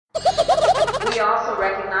also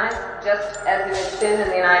recognize, just as it has been in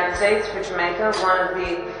the United States for Jamaica, one of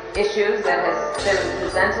the issues that has been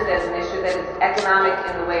presented as an issue that is economic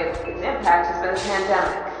in the way of its impact has been the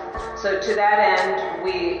pandemic. So to that end,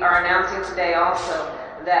 we are announcing today also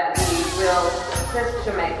that we will assist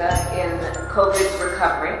Jamaica in COVID's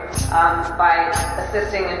recovery by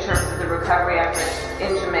assisting in terms of the recovery efforts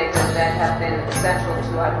in Jamaica that have been essential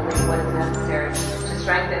to, I believe, what is necessary to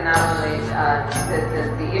strengthen not only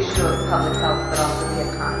the issue of public health, but also the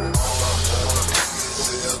economy.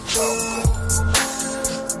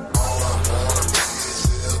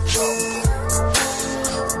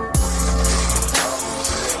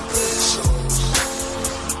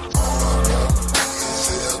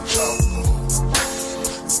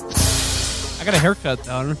 I got a haircut,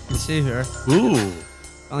 though. I don't know if you can see here. Ooh.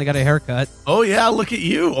 Finally got a haircut. Oh, yeah. Look at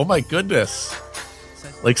you. Oh, my goodness.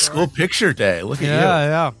 Like school picture day. Look at you.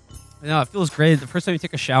 Yeah. No, it feels great. The first time you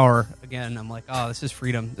take a shower again, I'm like, oh, this is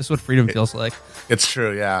freedom. This is what freedom feels like. It's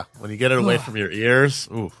true, yeah. When you get it away from your ears,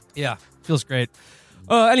 ooh. Yeah, feels great.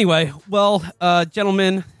 Anyway, well,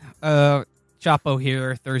 gentlemen, Chapo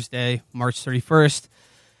here, Thursday, March 31st.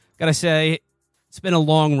 Gotta say, it's been a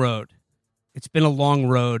long road.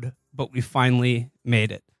 But we finally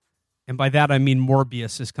made it. And by that, I mean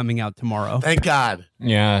Morbius is coming out tomorrow. Thank God.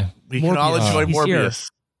 Yeah. We can all enjoy Morbius.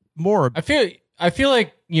 I feel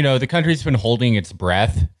like, the country's been holding its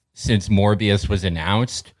breath since Morbius was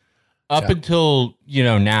announced up until,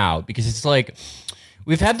 now. Because it's like,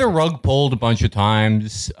 we've had the rug pulled a bunch of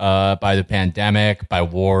times by the pandemic, by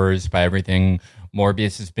wars, by everything.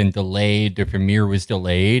 Morbius has been delayed. The premiere was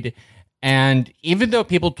delayed. And even though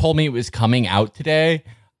people told me it was coming out today,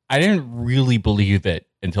 I didn't really believe it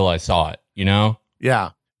until I saw it, Yeah.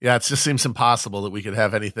 Yeah, it just seems impossible that we could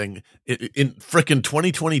have anything in frickin'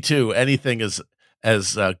 2022, anything as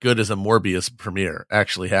good as a Morbius premiere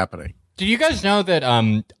actually happening. Did you guys know that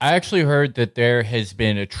I actually heard that there has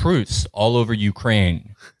been a truce all over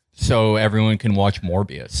Ukraine so everyone can watch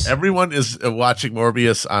Morbius? Everyone is watching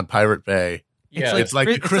Morbius on Pirate Bay. Yeah, it's like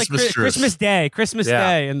the Christmas truce. Christmas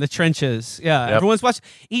Day in the trenches. Yeah, everyone's watching.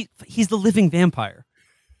 He's the living vampire.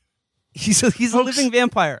 He's a living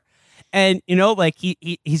vampire, and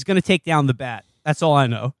he's going to take down the Bat. That's all I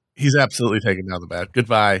know. He's absolutely taking down the Bat.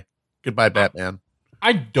 Goodbye, Batman.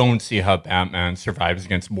 I don't see how Batman survives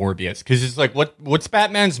against Morbius because it's like what's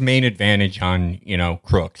Batman's main advantage on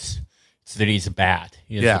crooks? It's that he's a bat.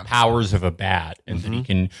 He has the powers of a bat, and that he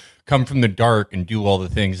can come from the dark and do all the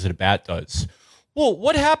things that a bat does. Well,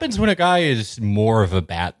 what happens when a guy is more of a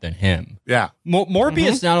bat than him? Yeah.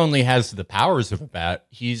 Morbius not only has the powers of a bat,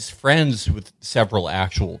 he's friends with several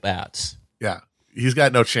actual bats. Yeah. He's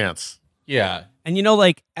got no chance. Yeah. And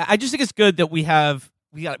I just think it's good that we got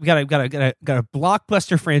a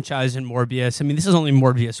blockbuster franchise in Morbius. I mean, this is only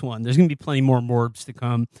Morbius 1. There's going to be plenty more Morbs to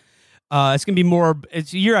come. It's going to be Morb.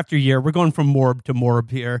 It's year after year. We're going from Morb to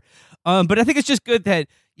Morb here. But I think it's just good that,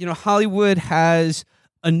 Hollywood has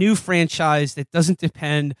a new franchise that doesn't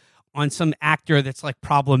depend on some actor that's like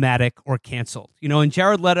problematic or canceled. And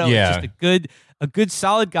Jared Leto is just a good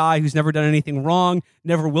solid guy who's never done anything wrong,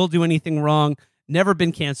 never will do anything wrong, never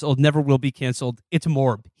been canceled, never will be canceled. It's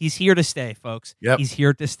Morb. He's here to stay, folks. Yep. He's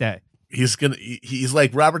here to stay. He's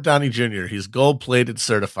like Robert Downey Jr. He's gold-plated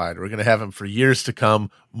certified. We're going to have him for years to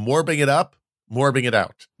come, morbing it up, morbing it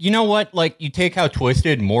out. You know what? Like, you take how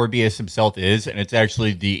twisted Morbius himself is, and it's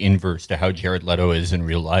actually the inverse to how Jared Leto is in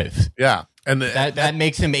real life. Yeah. And that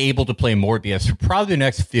makes him able to play Morbius for probably the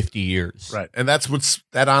next 50 years. Right. And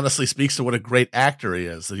that honestly speaks to what a great actor he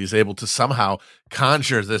is, that he's able to somehow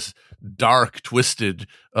conjure this dark, twisted,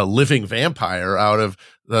 living vampire out of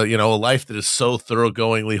a life that is so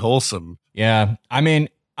thoroughgoingly wholesome. Yeah. I mean,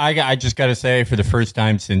 I just got to say, for the first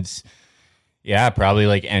time since, probably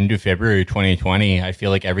like end of February 2020, I feel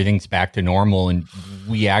like everything's back to normal and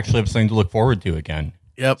we actually have something to look forward to again.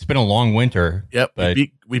 Yep. It's been a long winter. Yep. But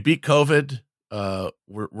we beat COVID.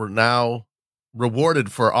 We're now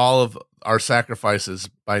rewarded for all of our sacrifices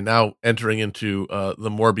by now entering into the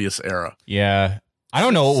Morbius era. Yeah. I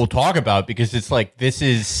don't know what we'll talk about because it's like this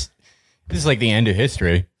is like the end of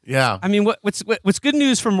history. Yeah. I mean, what's good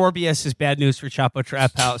news for Morbius is bad news for Chapo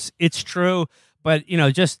Trap House. It's true, but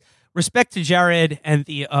just respect to Jared and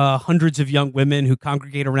the hundreds of young women who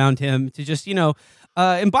congregate around him to just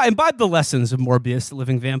imbibe the lessons of Morbius, the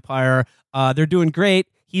living vampire. They're doing great.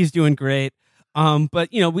 He's doing great. But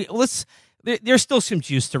there's still some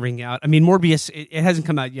juice to wring out. I mean, Morbius, it hasn't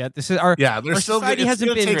come out yet. This is our society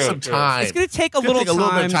hasn't been. Take some time. It's going to take a little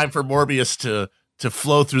bit of time for Morbius to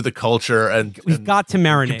flow through the culture, and we've got to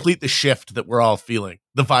marinate, complete the shift that we're all feeling,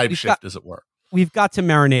 the vibe shift, as it were. we've got to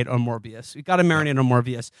marinate on Morbius. We've got to marinate on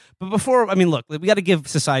Morbius. But before, I mean, look, we got to give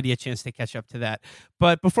society a chance to catch up to that.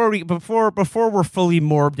 But before we're fully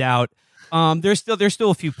morbed out, there's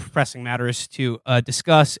still a few pressing matters to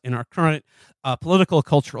discuss in our current political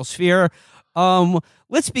cultural sphere.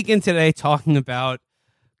 Let's begin today talking about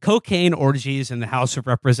cocaine orgies in the House of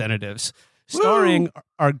Representatives, starring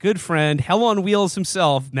our good friend, Hell on Wheels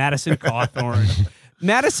himself, Madison Cawthorn.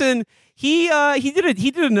 Madison, he did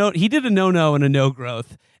a no-no and a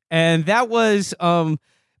no-growth, and that was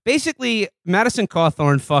basically Madison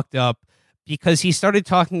Cawthorn fucked up because he started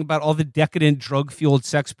talking about all the decadent drug-fueled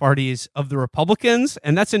sex parties of the Republicans,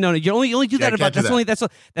 and that's a no-no. You only do that about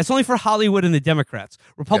that's only for Hollywood and the Democrats.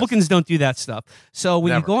 Republicans don't do that stuff. So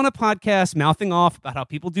when you go on a podcast mouthing off about how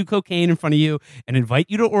people do cocaine in front of you and invite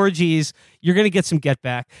you to orgies, you're going to get some get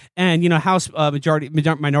back. And House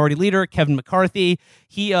Minority Leader Kevin McCarthy,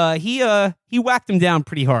 he whacked him down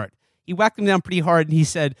pretty hard. And he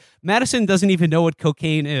said Madison doesn't even know what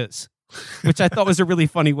cocaine is, which I thought was a really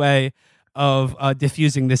funny way of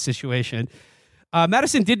diffusing this situation.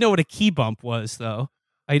 Madison did know what a key bump was, though.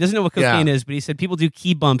 He doesn't know what cocaine is, but he said people do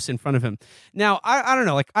key bumps in front of him. Now, I don't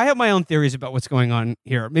know. Like, I have my own theories about what's going on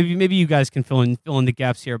here. Maybe you guys can fill in the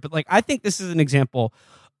gaps here. But like, I think this is an example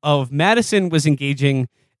of Madison was engaging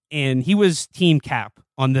in. He was Team Cap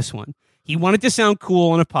on this one. He wanted to sound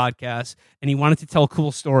cool on a podcast, and he wanted to tell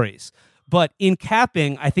cool stories. But in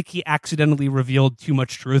capping, I think he accidentally revealed too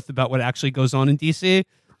much truth about what actually goes on in DC.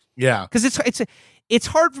 Yeah, because it's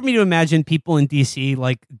hard for me to imagine people in DC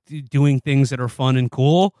like doing things that are fun and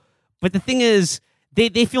cool. But the thing is,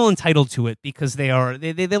 they feel entitled to it because they like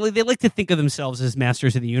to think of themselves as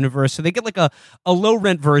masters of the universe. So they get like a low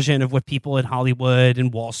rent version of what people in Hollywood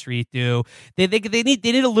and Wall Street do. They need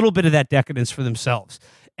a little bit of that decadence for themselves.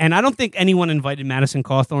 And I don't think anyone invited Madison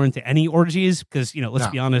Cawthorn to any orgies because let's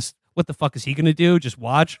be honest, what the fuck is he going to do? Just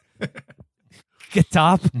watch. Get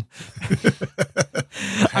top.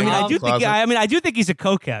 I do think he's a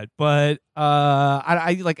cokehead, but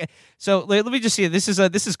I like. So let me just see. This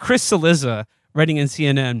is Chris Cillizza writing in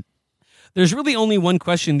CNN. There's really only one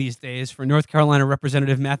question these days for North Carolina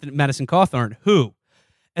Representative Madison Cawthorn: who,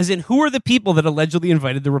 as in who are the people that allegedly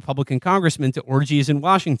invited the Republican congressman to orgies in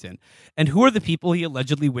Washington, and who are the people he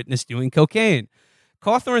allegedly witnessed doing cocaine?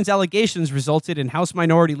 Cawthorn's allegations resulted in House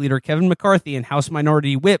Minority Leader Kevin McCarthy and House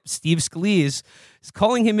Minority Whip Steve Scalise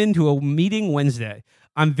calling him into a meeting Wednesday.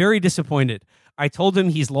 I'm very disappointed. I told him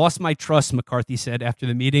he's lost my trust, McCarthy said after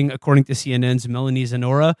the meeting, according to CNN's Melanie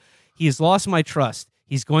Zanora. He has lost my trust.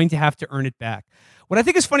 He's going to have to earn it back. What I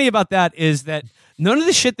think is funny about that is that none of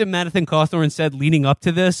the shit that Madison Cawthorn said leading up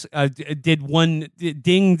to this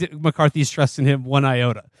dinged McCarthy's trust in him one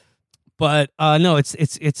iota. But no, it's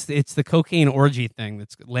the cocaine orgy thing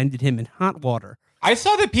that's landed him in hot water. I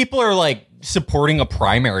saw that people are like supporting a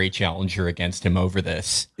primary challenger against him over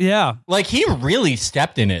this. Yeah. Like he really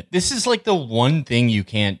stepped in it. This is like the one thing you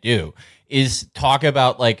can't do is talk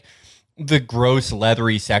about like the gross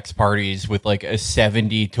leathery sex parties with like a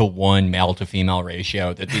 70-1 male to female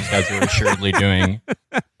ratio that these guys are assuredly doing.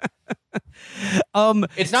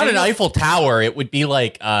 It's not an Eiffel Tower. It would be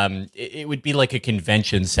like a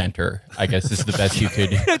convention center. I guess is the best you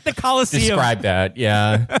could the Coliseum. Describe that.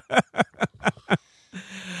 Yeah.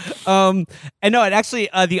 And no, it actually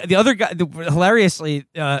the other guy hilariously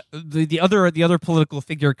the other political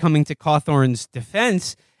figure coming to Cawthorn's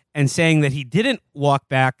defense and saying that he didn't walk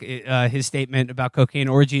back his statement about cocaine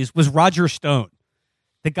orgies was Roger Stone,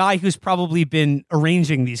 the guy who's probably been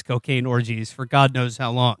arranging these cocaine orgies for God knows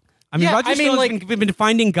how long. I mean, Roger Stone's been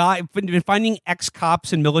finding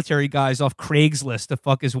ex-cops and military guys off Craigslist to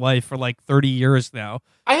fuck his wife for like 30 years now.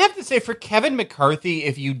 I have to say, for Kevin McCarthy,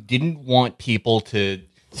 if you didn't want people to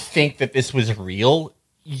think that this was real,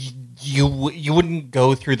 you wouldn't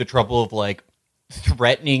go through the trouble of like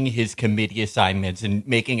threatening his committee assignments and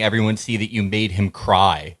making everyone see that you made him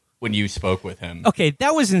cry when you spoke with him. Okay,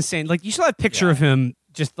 that was insane. Like you saw that picture of him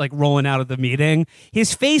just like rolling out of the meeting.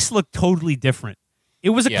 His face looked totally different. It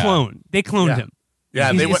was a clone. They cloned him.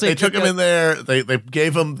 Yeah, they took him in there. They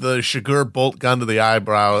gave him the Shigur bolt gun to the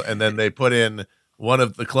eyebrow, and then they put in one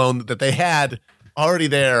of the clone that they had already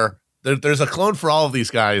there. There's a clone for all of these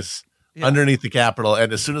guys underneath the Capitol,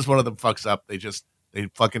 and as soon as one of them fucks up, they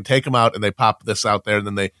fucking take him out and they pop this out there, and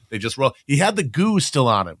then they just roll. He had the goo still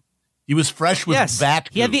on him. He was fresh with that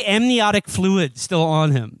goo. He had the amniotic fluid still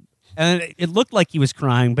on him, and it looked like he was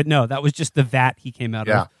crying, but no, that was just the vat he came out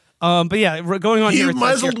of. But yeah, going on here. He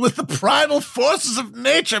muzzled with the primal forces of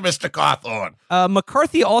nature, Mr. Cawthorn.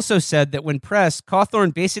 McCarthy also said that when pressed,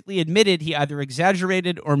 Cawthorn basically admitted he either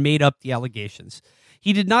exaggerated or made up the allegations.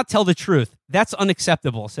 He did not tell the truth. That's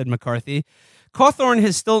unacceptable, said McCarthy. Cawthorn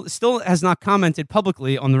has still has not commented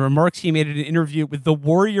publicly on the remarks he made in an interview with the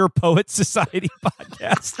Warrior Poet Society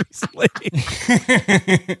podcast recently.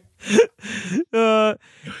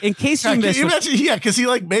 In case you missed, can you imagine? Yeah, because he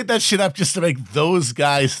like made that shit up just to make those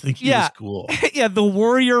guys think he was cool. Yeah, the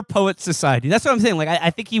Warrior Poet Society. That's what I'm saying. Like, I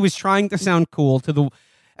think he was trying to sound cool to the.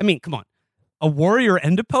 I mean, come on, a warrior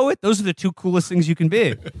and a poet. Those are the two coolest things you can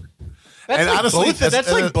be. That's and like honestly, that's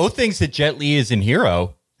like both things that Jet Li is in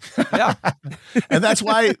Hero. Yeah, and that's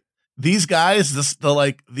why these guys,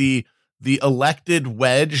 the elected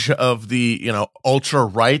wedge of the ultra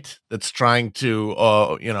right that's trying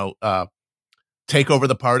to take over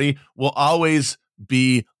the party, will always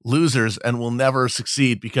be losers and will never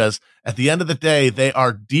succeed, because at the end of the day, they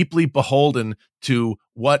are deeply beholden to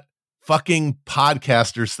what fucking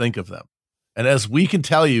podcasters think of them. And as we can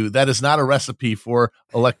tell you, that is not a recipe for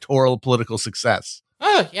electoral political success.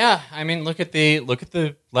 Oh yeah, I mean, look at the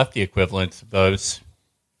lefty equivalents of those.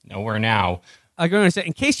 Nowhere now. I'm going to say,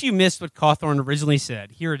 in case you missed what Cawthorn originally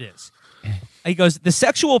said, here it is. He goes, the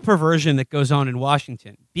sexual perversion that goes on in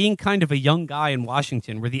Washington, being kind of a young guy in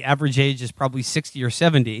Washington where the average age is probably 60 or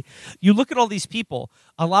 70, you look at all these people,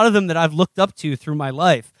 a lot of them that I've looked up to through my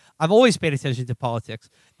life. I've always paid attention to politics.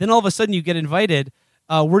 Then all of a sudden you get invited,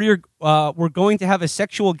 we're going to have a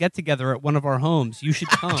sexual get-together at one of our homes. You should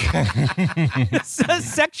come. It's a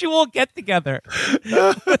sexual get-together.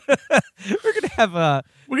 We're going to have a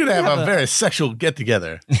very sexual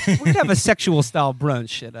get-together. We're going to have a sexual-style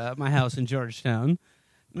brunch at my house in Georgetown.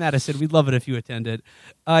 Madison, we'd love it if you attended.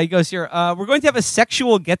 He goes here, we're going to have a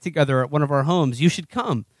sexual get-together at one of our homes. You should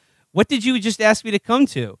come. What did you just ask me to come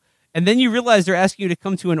to? And then you realize they're asking you to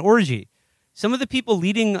come to an orgy. Some of the people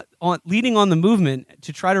leading on the movement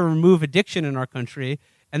to try to remove addiction in our country,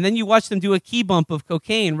 and then you watch them do a key bump of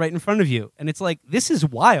cocaine right in front of you. And it's like, this is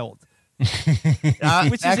wild.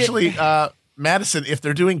 Actually, Madison, if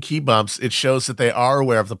they're doing key bumps, it shows that they are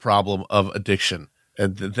aware of the problem of addiction,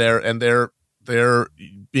 and they're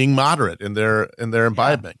being moderate in their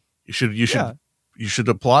imbibing. Yeah. You should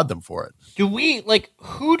applaud them for it. Who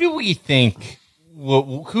do we think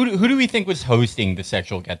was hosting the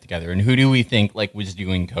sexual get-together, and who do we think was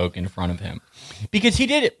doing coke in front of him? Because he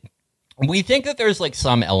did it. We think that there's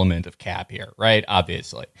some element of cap here, right?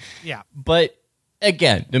 Obviously. Yeah. But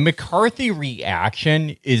again, the McCarthy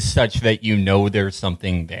reaction is such that there's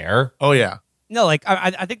something there. Oh yeah. No,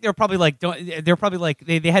 I think they're probably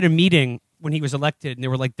they had a meeting when he was elected, and they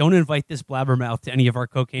were like, don't invite this blabbermouth to any of our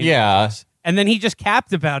cocaine. Yeah. Meetings. And then he just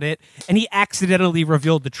capped about it, and he accidentally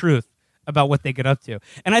revealed the truth about what they get up to.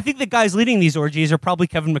 And I think the guys leading these orgies are probably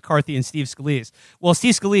Kevin McCarthy and Steve Scalise. Well,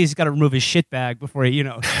 Steve Scalise's got to remove his shit bag before he,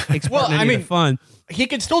 takes part in any of the fun. He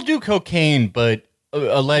can still do cocaine, but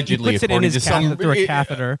allegedly, he puts it in his through a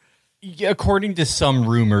catheter. According to some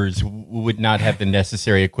rumors, would not have the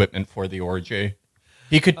necessary equipment for the orgy.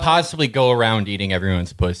 He could possibly go around eating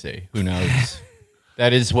everyone's pussy. Who knows?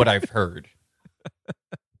 That is what I've heard.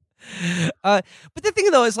 But the thing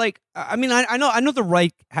though is I know the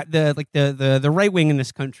right, the right wing in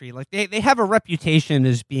this country, they have a reputation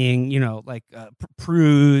as being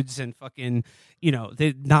prudes and fucking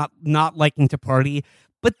they not liking to party.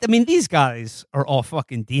 But I mean, these guys are all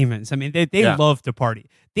fucking demons. I mean, they love to party.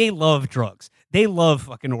 They love drugs. They love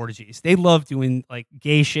fucking orgies. They love doing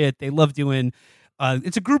gay shit. They love doing.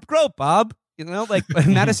 It's a group grope, Bob.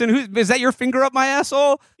 Madison, is that your finger up my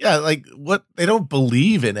asshole? Yeah, what, they don't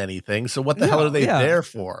believe in anything, so what the hell are they there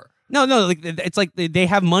for? No, it's they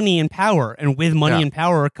have money and power, and with money and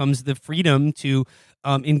power comes the freedom to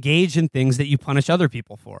engage in things that you punish other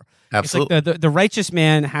people for. Absolutely. It's the righteous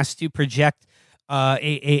man has to project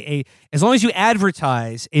as long as you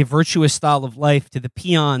advertise a virtuous style of life to the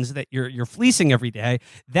peons that you're fleecing every day,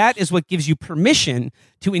 that is what gives you permission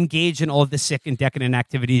to engage in all of the sick and decadent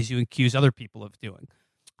activities you accuse other people of doing.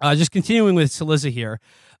 Just continuing with Saliza here.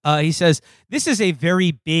 He says, this is a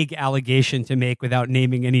very big allegation to make without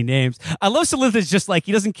naming any names. I love Saliza's just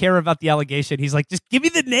he doesn't care about the allegation. He's like, just give me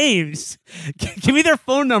the names. Give me their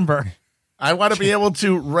phone number. I want to be able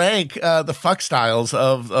to rank the fuck styles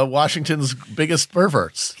of Washington's biggest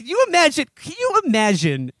perverts. Can you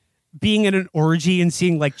imagine being in an orgy and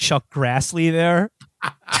seeing Chuck Grassley there?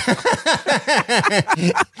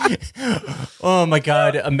 Oh my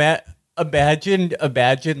God. Imagine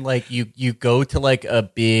you go to a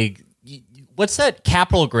big, what's that?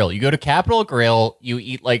 Capitol Grill. You go to Capitol Grill, you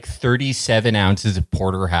eat 37 ounces of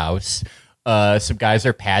porterhouse. Some guys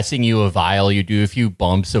are passing you a vial. You do a few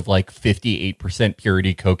bumps of 58%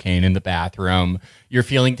 purity cocaine in the bathroom. You're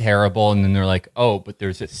feeling terrible. And then they're like, oh, but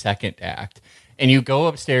there's a second act. and you go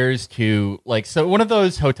upstairs to like one of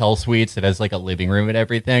those hotel suites that has like a living room and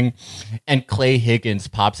everything, and Clay Higgins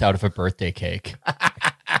pops out of a birthday cake.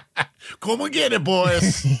 Come and get it,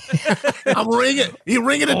 boys. I'm ringing. He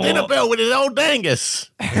ringing the dinner bell with his old dangus.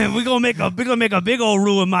 we're gonna make a big old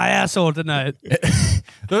roux in my asshole tonight.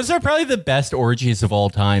 Those are probably the best orgies of all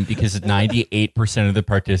time because 98% of the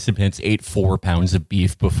participants ate 4 pounds of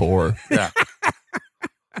beef before. Yeah.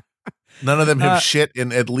 None of them have shit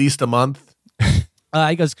in at least a month.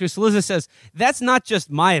 He goes, Chris Liza says, that's not just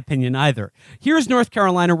my opinion either. Here's North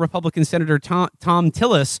Carolina Republican Senator Tom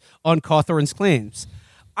Tillis on Cawthorn's claims.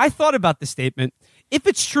 I thought about the statement. If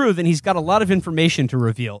it's true, then he's got a lot of information to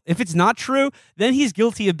reveal. If it's not true, then he's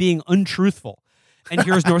guilty of being untruthful. And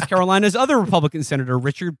here's North Carolina's other Republican Senator,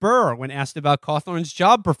 Richard Burr, when asked about Cawthorn's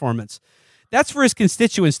job performance. That's for his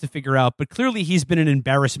constituents to figure out, but clearly he's been an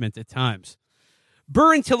embarrassment at times.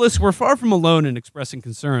 Burr and Tillis were far from alone in expressing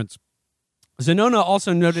concerns. Zanona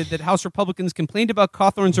also noted that House Republicans complained about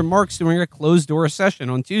Cawthorn's remarks during a closed-door session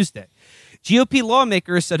on Tuesday. GOP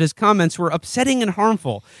lawmakers said his comments were upsetting and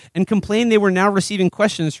harmful and complained they were now receiving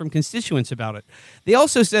questions from constituents about it. They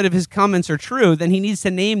also said if his comments are true, then he needs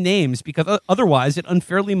to name names because otherwise it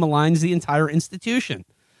unfairly maligns the entire institution.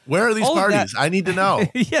 Where are these parties? I need to know.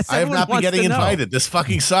 Yes, I have not been getting invited. This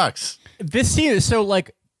fucking sucks. This seems so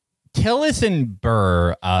like Tillis and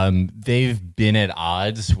Burr. They've been at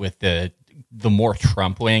odds with the more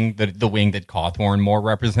Trump wing, the wing that Cawthorn more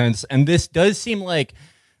represents, and this does seem like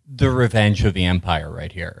the revenge of the empire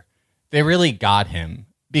right here. They really got him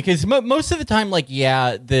because most of the time, like,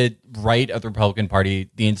 yeah, the right of the Republican Party,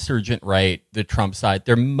 the insurgent right, the Trump side,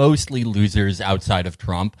 they're mostly losers outside of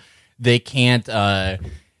Trump. They can't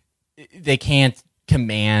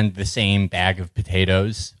command the same bag of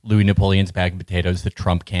potatoes, Louis Napoleon's bag of potatoes, that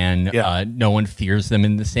Trump can. Yeah. No one fears them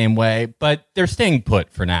in the same way, but they're staying put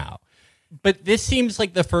for now. But this seems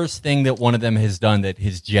like the first thing that one of them has done that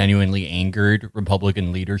has genuinely angered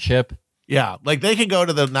Republican leadership. Yeah, like they can go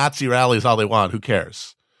to the Nazi rallies all they want. Who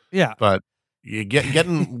cares? Yeah. But you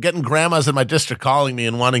getting grandmas in my district calling me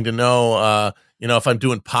and wanting to know, if I'm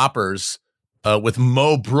doing poppers with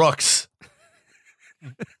Mo Brooks.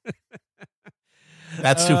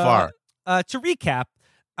 That's too far. To recap,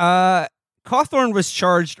 Cawthorn was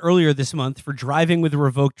charged earlier this month for driving with a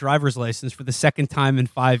revoked driver's license for the second time in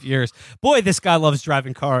 5 years. Boy, this guy loves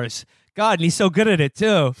driving cars. God, and he's so good at it,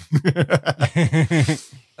 too.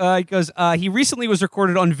 He goes, he recently was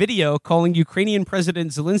recorded on video calling Ukrainian President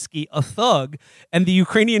Zelensky a thug and the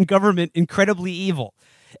Ukrainian government incredibly evil.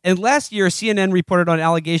 And last year, CNN reported on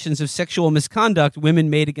allegations of sexual misconduct women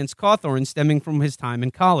made against Cawthorn stemming from his time in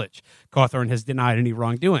college. Cawthorn has denied any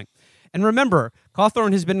wrongdoing. And remember,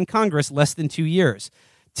 Cawthorn has been in Congress less than 2 years.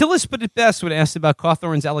 Tillis put it best when asked about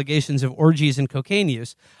Cawthorn's allegations of orgies and cocaine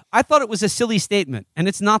use. I thought it was a silly statement, and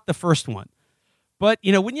it's not the first one. But,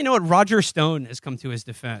 wouldn't you know it, Roger Stone has come to his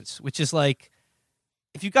defense, which is like,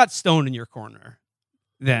 if you got Stone in your corner,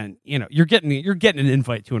 then, you're getting an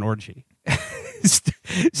invite to an orgy.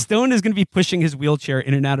 Stone is going to be pushing his wheelchair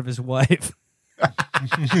in and out of his wife.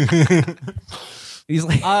 He's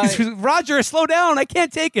like, Roger, slow down. I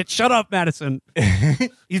can't take it. Shut up, Madison.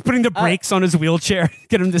 He's putting the brakes on his wheelchair.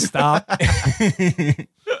 Get him to stop.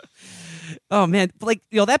 Oh, man. Like,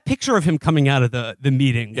 that picture of him coming out of the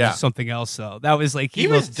meeting was something else, though. That was like... He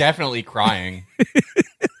was definitely crying.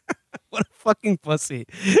 What a fucking pussy.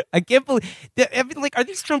 I can't believe... are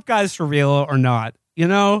these Trump guys for real or not?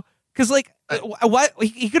 Because, what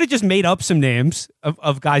he could have just made up some names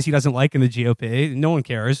of guys he doesn't like in the GOP. No one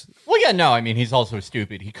cares. Well, yeah, no. I mean, he's also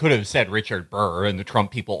stupid. He could have said Richard Burr, and the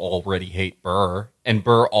Trump people already hate Burr, and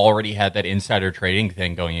Burr already had that insider trading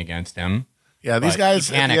thing going against him. Yeah, these guys,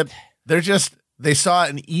 they saw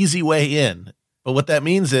an easy way in. But what that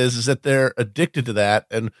means is that they're addicted to that,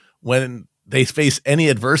 and when they face any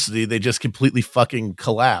adversity, they just completely fucking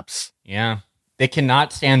collapse. Yeah, they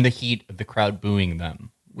cannot stand the heat of the crowd booing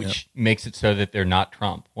them, which makes it so that they're not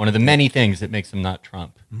Trump. One of the many things that makes them not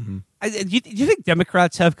Trump. Mm-hmm. Do you think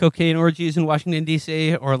Democrats have cocaine orgies in Washington,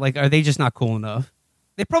 D.C., or are they just not cool enough?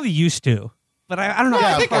 They probably used to, but I don't know.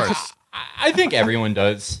 Yeah, of course. I think everyone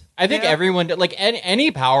does. I think everyone,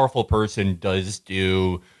 any powerful person does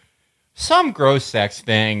do some gross sex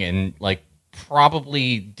thing and,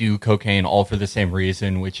 probably do cocaine all for the same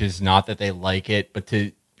reason, which is not that they like it, but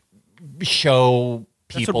to show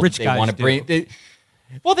people that they want to bring...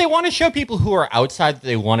 They want to show people who are outside that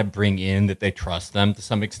they want to bring in, that they trust them to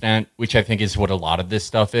some extent, which I think is what a lot of this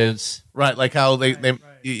stuff is. Right, like how they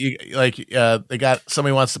got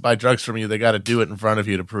somebody wants to buy drugs from you, they got to do it in front of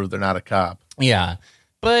you to prove they're not a cop. Yeah,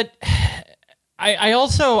 but I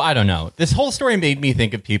also, I don't know. This whole story made me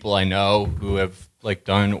think of people I know who have like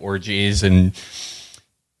done orgies and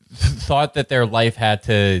thought that their life had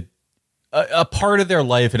to, a part of their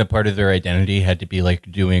life and a part of their identity had to be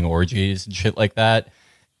like doing orgies and shit like that.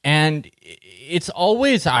 And it's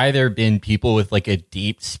always either been people with like a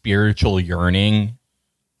deep spiritual yearning,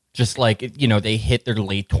 just like, you know, they hit their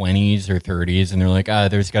late 20s or 30s and they're like,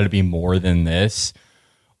 there's got to be more than this.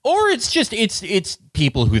 Or it's just, it's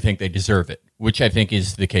people who think they deserve it, which I think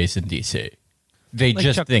is the case in DC. They like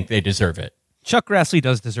just think they deserve it. Chuck Grassley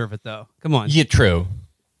does deserve it, though. Come on. Yeah, true.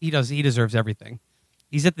 He does. He deserves everything.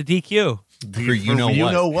 He's at the DQ. For you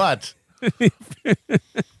know what?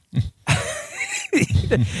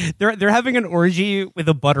 They're having an orgy with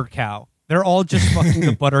a butter cow. They're all just fucking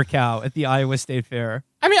the butter cow at the Iowa State Fair.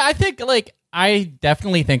 I mean, I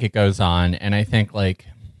definitely think it goes on, and I think, like,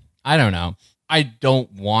 I don't know. I don't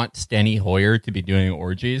want Steny Hoyer to be doing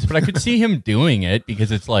orgies, but I could see him doing it because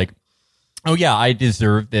it's like, oh yeah, I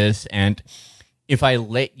deserve this, and if I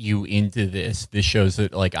let you into this shows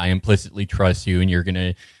that like I implicitly trust you, and you're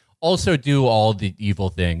gonna also do all the evil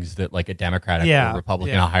things that like a Democratic or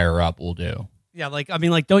Republican higher up will do. Yeah, like I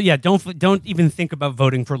mean, like don't even think about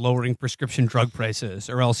voting for lowering prescription drug prices,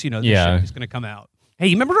 or else this shit is gonna come out. Hey,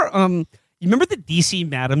 you remember the DC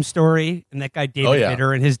Madam story and that guy David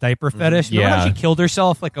Bitter and his diaper fetish? Remember how she killed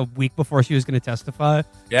herself like a week before she was going to testify?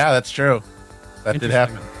 Yeah, that's true. That did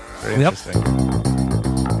happen. Very interesting.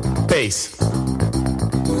 Bass.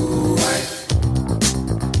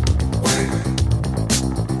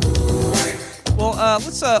 Well,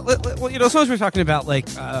 let's as long as we're talking about like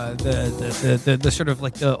the sort of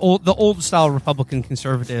like the old style Republican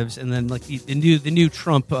conservatives, and then like the new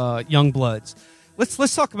Trump young bloods.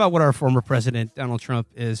 Let's talk about what our former president Donald Trump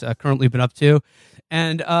is currently been up to,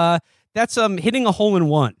 and that's hitting a hole in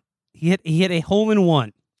one. He hit a hole in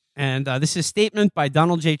one, and this is a statement by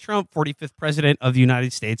Donald J. Trump, 45th president of the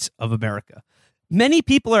United States of America. Many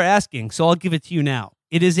people are asking, so I'll give it to you now.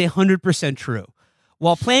 It is 100% true.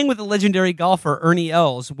 While playing with the legendary golfer Ernie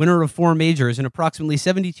Els, winner of 4 majors and approximately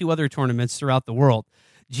 72 other tournaments throughout the world,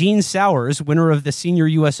 Gene Sowers, winner of the Senior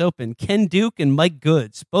U.S. Open, Ken Duke, and Mike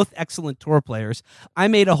Goods, both excellent tour players, I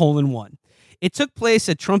made a hole in one. It took place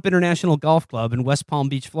at Trump International Golf Club in West Palm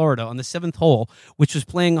Beach, Florida, on the 7th hole, which was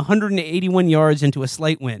playing 181 yards into a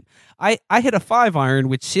slight wind. I hit a 5-iron,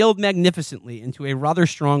 which sailed magnificently into a rather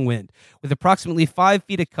strong wind, with approximately 5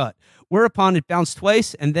 feet of cut, whereupon it bounced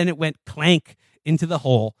twice, and then it went clank into the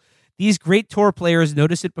hole. These great tour players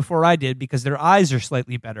noticed it before I did because their eyes are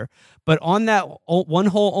slightly better, but on that one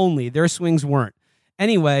hole only, their swings weren't.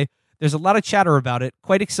 Anyway, there's a lot of chatter about it,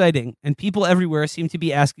 quite exciting, and people everywhere seem to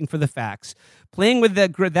be asking for the facts. Playing with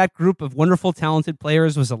that group of wonderful, talented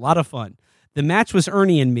players was a lot of fun. The match was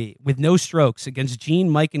Ernie and me, with no strokes, against Gene,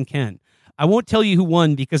 Mike, and Ken. I won't tell you who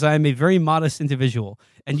won because I am a very modest individual,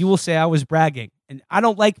 and you will say I was bragging, and I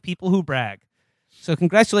don't like people who brag. So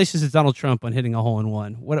congratulations to Donald Trump on hitting a hole in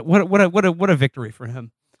one. What a victory for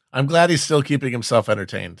him. I'm glad he's still keeping himself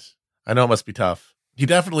entertained. I know it must be tough. He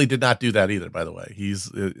definitely did not do that either, by the way.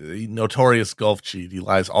 He's a notorious golf cheat. He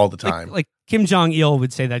lies all the time. Like Kim Jong-il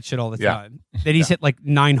would say that shit all the time. That he's hit like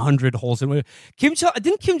 900 holes. Didn't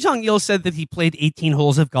Kim Jong-il said that he played 18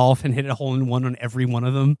 holes of golf and hit a hole in one on every one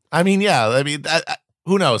of them? I mean,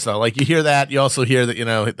 who knows though? Like you hear that, you also hear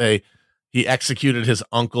that he executed his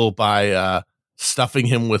uncle by stuffing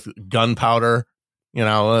him with gunpowder.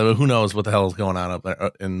 Who knows what the hell is going on up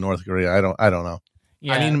there in North Korea? I don't know.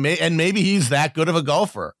 Yeah. I mean, and maybe he's that good of a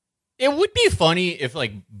golfer. It would be funny if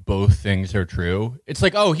like both things are true. It's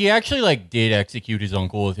like, oh, he actually like did execute his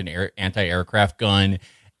uncle with an anti-aircraft gun,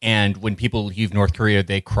 and when people leave North Korea,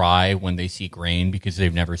 they cry when they see grain because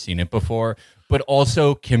they've never seen it before. But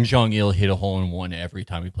also, Kim Jong-il hit a hole in one every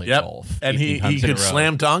time he played golf, and he could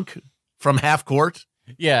slam dunk from half court.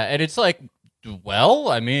 Yeah, and it's like, well,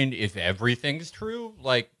 I mean, if everything's true,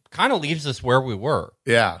 like, kind of leaves us where we were.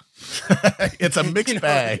 Yeah. It's a mixed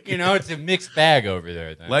bag. It's a mixed bag over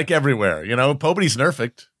there. Then. Like everywhere. Nobody's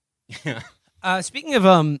perfect. Speaking of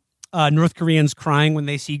North Koreans crying when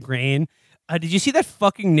they see grain, did you see that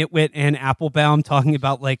fucking nitwit Ann Applebaum talking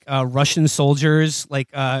about, like, Russian soldiers? Like,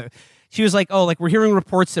 she was like, oh, like, we're hearing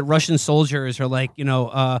reports that Russian soldiers are, like,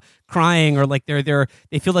 crying, or like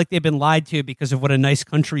they feel like they've been lied to because of what a nice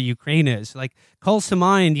country Ukraine is. Like, calls to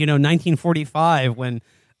mind, 1945 when,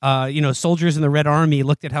 soldiers in the Red Army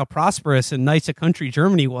looked at how prosperous and nice a country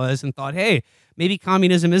Germany was and thought, hey, maybe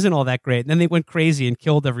communism isn't all that great. And then they went crazy and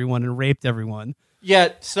killed everyone and raped everyone.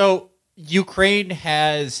 Yeah, so Ukraine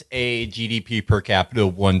has a GDP per capita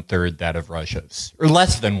 1/3 that of Russia's, or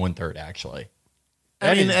less than 1/3 actually.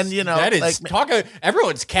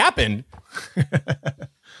 Everyone's capping.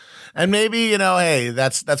 And maybe, hey,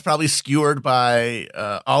 that's probably skewered by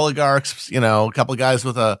oligarchs. A couple guys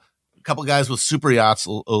with super yachts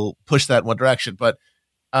will push that in one direction. But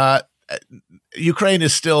Ukraine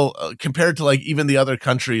is still, compared to like even the other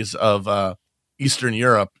countries of Eastern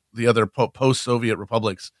Europe, the other post-Soviet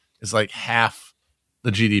republics, is like half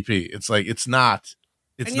the GDP. It's like it's not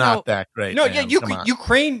that great. No, man. yeah,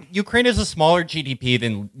 Ukraine is a smaller GDP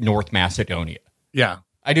than North Macedonia. Yeah.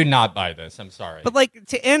 I do not buy this. I'm sorry. But like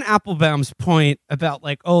to Ann Applebaum's point about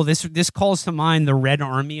like, oh, this calls to mind the Red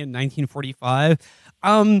Army in 1945.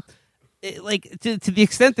 Like to the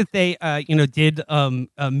extent that they did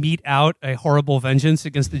mete out a horrible vengeance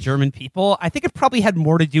against the German people, I think it probably had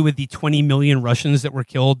more to do with the 20 million Russians that were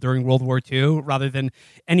killed during World War II rather than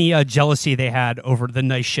any jealousy they had over the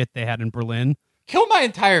nice shit they had in Berlin. Kill my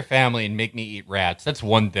entire family and make me eat rats. That's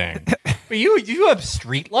one thing. But you have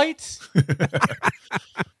streetlights?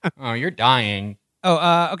 Oh, you're dying.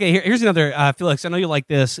 Oh, okay. Here's another, Felix. I know you like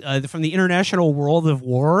this. From the International World of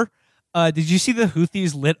War. Did you see the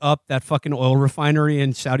Houthis lit up that fucking oil refinery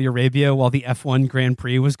in Saudi Arabia while the F1 Grand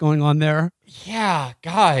Prix was going on there? Yeah,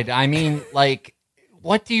 God. I mean, like,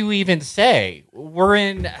 what do you even say? We're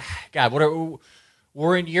in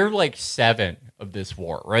year like 7 of this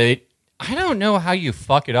war, right? I don't know how you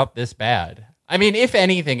fuck it up this bad. I mean, if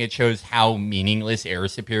anything, it shows how meaningless air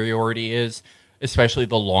superiority is, especially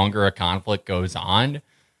the longer a conflict goes on.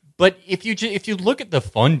 But if you look at the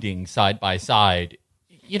funding side by side,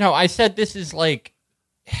 I said this is like,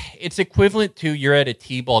 it's equivalent to you're at a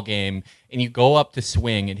t-ball game and you go up to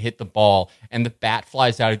swing and hit the ball and the bat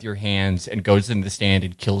flies out of your hands and goes in the stand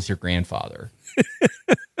and kills your grandfather.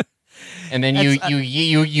 And then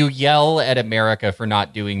you yell at America for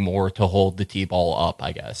not doing more to hold the t-ball up,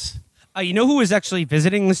 I guess. You know who was actually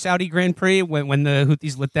visiting the Saudi Grand Prix when the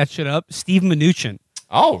Houthis lit that shit up? Steve Mnuchin.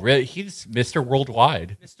 Oh, really? He's Mr.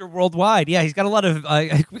 Worldwide. Mr. Worldwide. Yeah, he's got a lot of...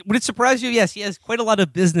 would it surprise you? Yes, he has quite a lot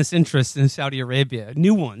of business interests in Saudi Arabia.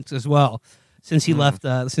 New ones as well, since he left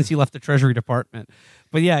the Treasury Department.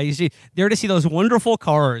 But yeah, you see, there to see those wonderful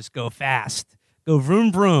cars go fast, go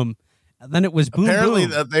vroom, vroom. And then it was boom, Apparently,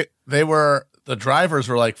 boom. the drivers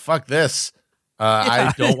were like, fuck this.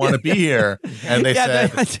 I don't want to be here. And they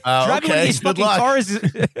said, okay, good luck.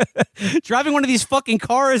 Driving one of these fucking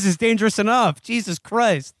cars is dangerous enough. Jesus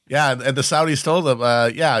Christ. Yeah, and the Saudis told them,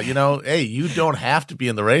 hey, you don't have to be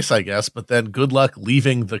in the race, I guess, but then good luck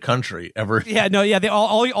leaving the country ever. Yeah, no, yeah,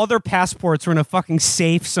 all their passports were in a fucking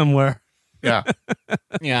safe somewhere. Yeah.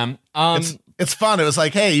 Yeah. It's fun. It was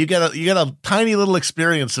like, hey, you get a tiny little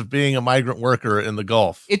experience of being a migrant worker in the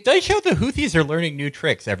Gulf. It does show the Houthis are learning new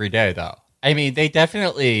tricks every day, though. I mean,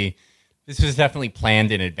 this was definitely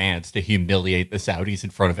planned in advance to humiliate the Saudis in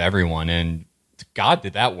front of everyone, and God,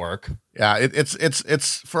 did that work? Yeah,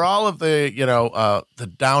 it's for all of the the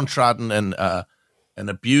downtrodden and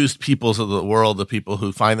abused peoples of the world, the people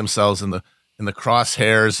who find themselves in the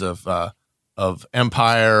crosshairs of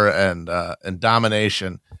empire and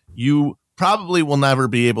domination. You probably will never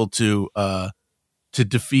be able to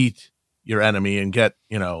defeat your enemy and get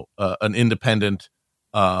an independent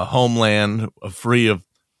homeland free of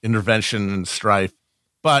intervention and strife.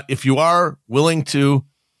 But if you are willing to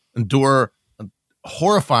endure a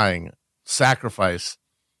horrifying sacrifice,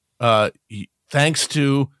 thanks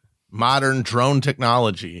to modern drone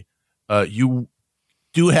technology, you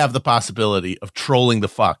do have the possibility of trolling the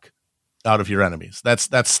fuck out of your enemies.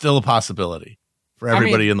 That's still a possibility for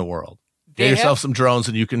everybody in the world. Get yourself some drones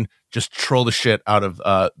and you can just troll the shit out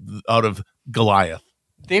of Goliath.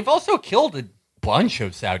 They've also killed a bunch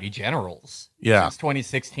of Saudi generals since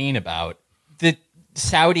 2016. About the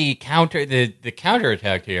Saudi the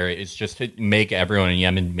counterattack here is just to make everyone in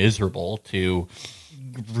Yemen miserable, to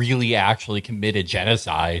really actually commit a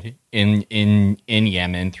genocide in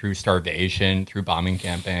Yemen through starvation, through bombing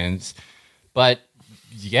campaigns. But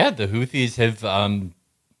yeah, the Houthis have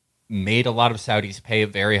made a lot of Saudis pay a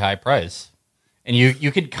very high price, and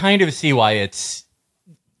you could kind of see why it's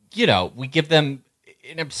we give them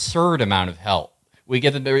an absurd amount of help. We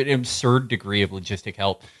give them an absurd degree of logistic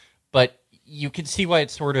help, but you can see why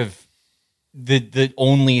it's sort of the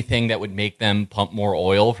only thing that would make them pump more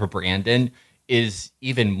oil for Brandon is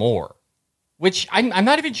even more, which I'm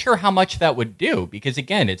not even sure how much that would do, because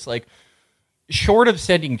again, it's like, short of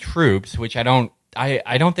sending troops, which I don't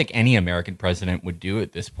think any American president would do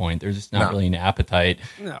at this point. There's just not really an appetite.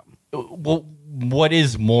 No. Well, what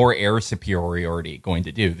is more air superiority going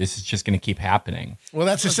to do? This is just going to keep happening. Well,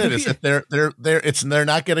 that's just it. Is that they're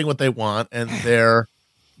not getting what they want, and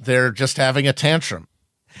they're just having a tantrum.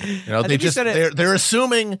 They're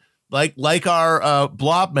assuming like our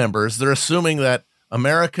Blob members, they're assuming that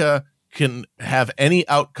America can have any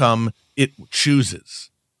outcome it chooses.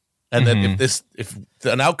 And that if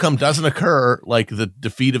an outcome doesn't occur, like the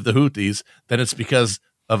defeat of the Houthis, then it's because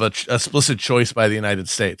of a explicit choice by the United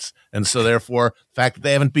States. And so therefore, the fact that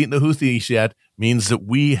they haven't beaten the Houthis yet means that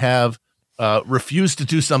we have refused to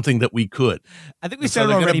do something that we could. I think we said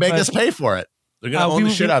it already. They're going to make us pay for it. They're going to own the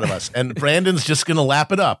shit out of us. And Brandon's just going to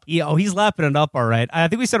lap it up. Yeah, he's lapping it up, all right. I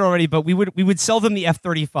think we said already, but we would sell them the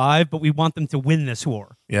F-35, but we want them to win this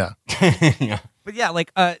war. Yeah. Yeah. But yeah,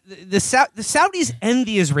 like the Saudis and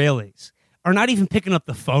the Israelis are not even picking up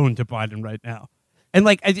the phone to Biden right now. And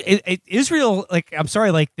like Israel, like I'm sorry,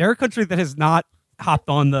 like they're a country that has not hopped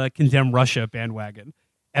on the condemn Russia bandwagon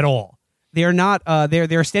at all. They are not.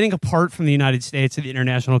 They're standing apart from the United States and the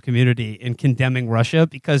international community in condemning Russia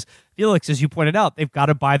because, Felix, as you pointed out, they've got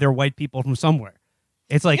to buy their white people from somewhere.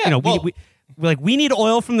 It's like we need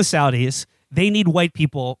oil from the Saudis. They need white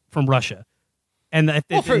people from Russia, and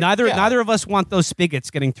neither of us want those spigots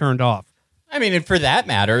getting turned off. I mean, and for that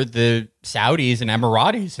matter, the Saudis and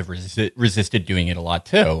Emiratis have resisted doing it a lot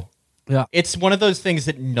too. Yeah, it's one of those things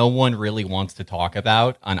that no one really wants to talk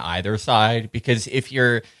about on either side because if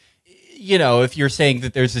you're saying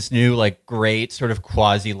that there's this new, like, great sort of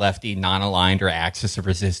quasi-lefty, non-aligned or axis of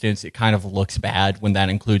resistance, it kind of looks bad when that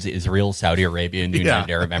includes Israel, Saudi Arabia, and the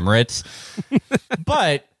United Arab Emirates.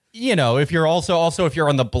 But, if you're if you're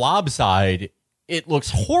on the blob side, it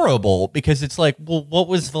looks horrible because it's like, well, what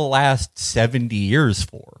was the last 70 years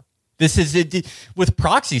for? This is it with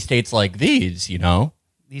proxy states like these,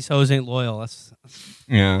 These hoes ain't loyal. It's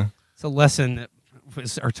a lesson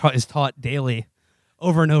that is taught daily.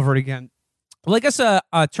 Over and over again. Well, I guess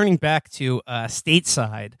turning back to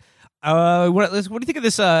stateside, what do you think of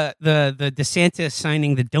this? The DeSantis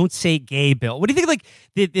signing the "Don't Say Gay" bill. What do you think of like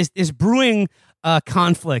this brewing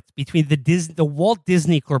conflict between the Walt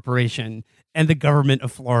Disney Corporation and the government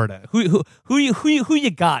of Florida? Who you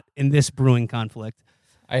got in this brewing conflict?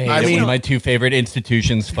 I hate it when my two favorite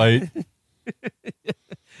institutions fight.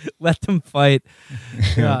 Let them fight.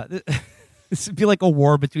 This would be like a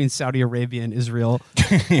war between Saudi Arabia and Israel.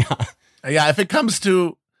 Yeah,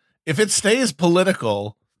 if it stays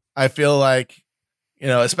political, I feel like,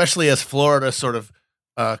 especially as Florida sort of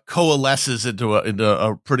coalesces into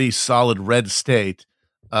a pretty solid red state,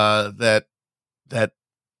 that the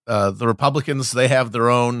Republicans, they have their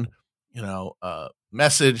own,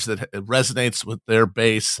 message that resonates with their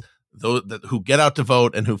base, who get out to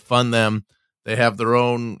vote and who fund them. They have their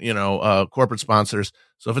own, corporate sponsors.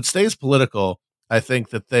 So if it stays political, I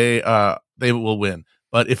think that they will win.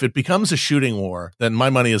 But if it becomes a shooting war, then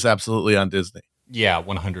my money is absolutely on Disney. Yeah,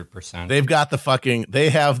 100%. They've got they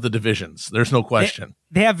have the divisions. There's no question.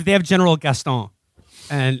 They have General Gaston,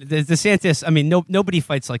 and the DeSantis. I mean, nobody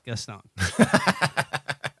fights like Gaston.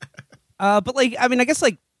 But like, I mean, I guess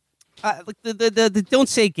like the "Don't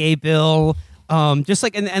Say Gay" bill. Just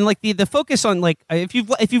like and like the focus on like if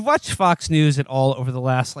you've watched Fox News at all over the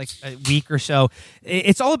last like a week or so,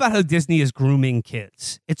 it's all about how Disney is grooming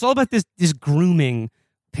kids. It's all about this grooming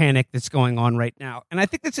panic that's going on right now. And I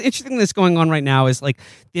think that's interesting that's going on right now is like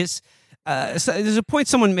this. So there's a point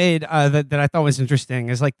someone made that I thought was interesting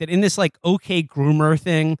is like that in this like OK groomer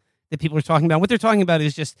thing that people are talking about. What they're talking about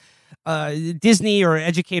is just Disney or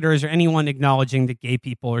educators or anyone acknowledging that gay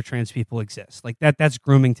people or trans people exist. Like that's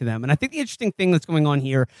grooming to them. And I think the interesting thing that's going on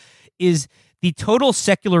here is the total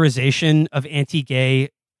secularization of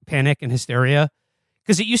anti-gay panic and hysteria.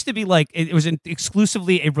 Because it used to be like it was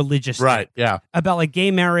exclusively a religious thing. Right, yeah. About like gay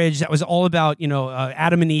marriage. That was all about,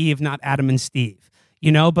 Adam and Eve, not Adam and Steve.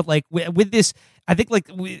 But like with this, I think like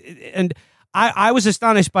I was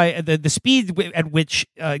astonished by the speed at which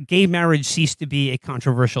gay marriage ceased to be a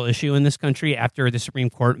controversial issue in this country after the Supreme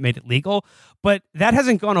Court made it legal. But that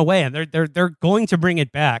hasn't gone away, and they're going to bring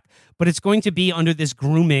it back. But it's going to be under this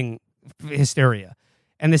grooming hysteria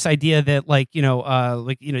and this idea that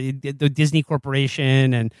the Disney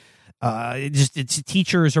Corporation and just its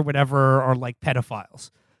teachers or whatever are like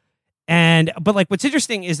pedophiles. But like what's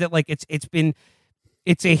interesting is that like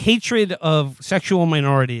it's a hatred of sexual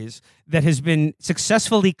minorities that has been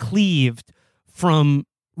successfully cleaved from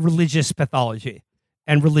religious pathology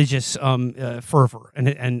and religious fervor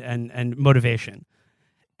and motivation.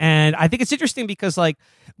 And I think it's interesting because like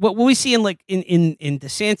what we see in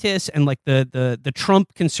DeSantis and like the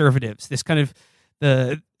Trump conservatives, this kind of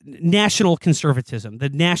the national conservatism, the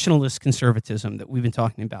nationalist conservatism that we've been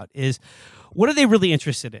talking about is what are they really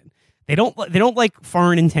interested in? They don't like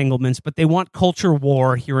foreign entanglements, but they want culture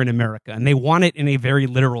war here in America, and they want it in a very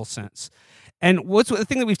literal sense. And the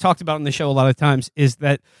thing that we've talked about on the show a lot of times is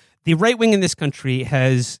that the right wing in this country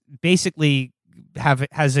has basically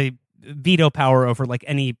has a veto power over like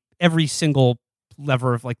any every single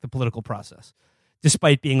lever of like the political process,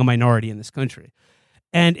 despite being a minority in this country.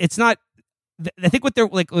 And it's not. I think what they're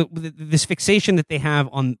like this fixation that they have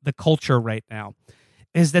on the culture right now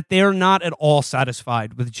is that they are not at all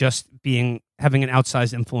satisfied with just having an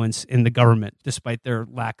outsized influence in the government, despite their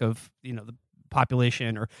lack of the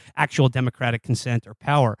population or actual democratic consent or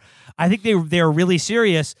power. I think they're really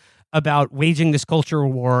serious about waging this culture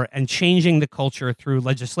war and changing the culture through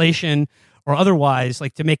legislation or otherwise,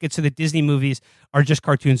 like to make it so that Disney movies are just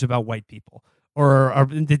cartoons about white people, or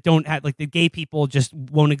that don't have like the gay people just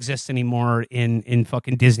won't exist anymore in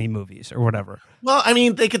fucking Disney movies or whatever. Well, I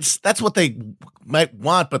mean, that's what they might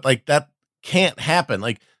want, but like that can't happen.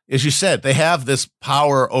 Like, as you said, they have this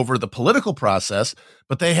power over the political process,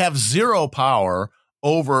 but they have zero power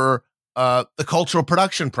over the cultural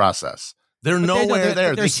production process. They're nowhere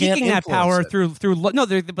there. They're seeking that power through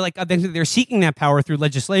they're seeking that power through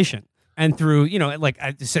legislation and through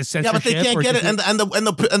censorship. Yeah, but they can't get it, and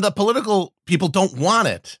the political people don't want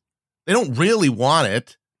it. They don't really want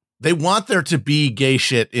it. They want there to be gay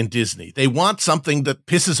shit in Disney. They want something that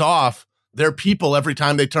pisses off their people every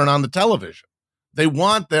time they turn on the television. They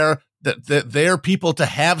want their people to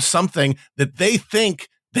have something that they think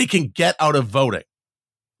they can get out of voting,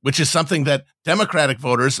 which is something that Democratic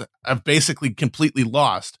voters have basically completely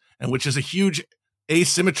lost, and which is a huge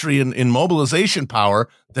asymmetry in mobilization power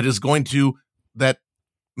that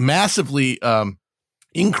massively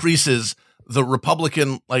increases the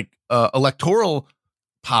Republican electoral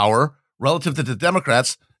power relative to the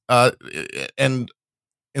Democrats, and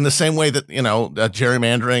in the same way that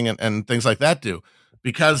gerrymandering and things like that do.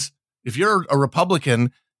 Because if you're a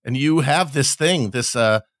Republican and you have this thing, this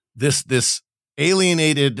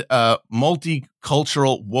alienated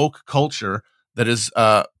multicultural woke culture that is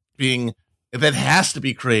that has to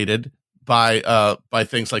be created by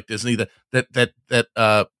things like Disney,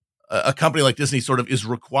 that a company like Disney sort of is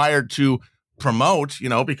required to promote,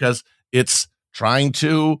 because it's trying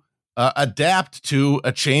to adapt to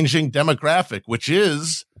a changing demographic, which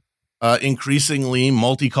is increasingly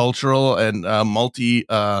multicultural and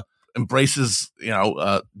embraces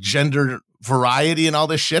gender variety and all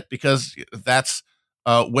this shit, because that's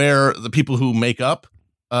where the people who make up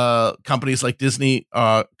companies like Disney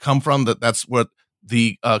come from. That's what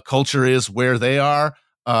the culture is, where they are,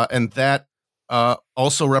 and that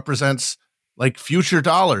also represents like future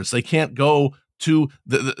dollars. They can't go to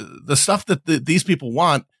the stuff that these people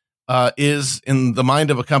want is in the mind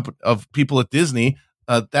of people at Disney.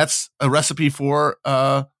 That's a recipe for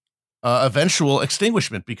eventual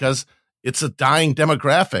extinguishment, because it's a dying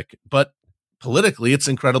demographic, but politically it's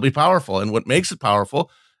incredibly powerful. And what makes it powerful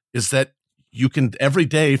is that you can every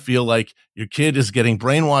day feel like your kid is getting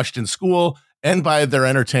brainwashed in school and by their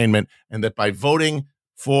entertainment, and that by voting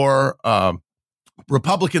for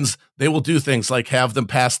Republicans, they will do things like have them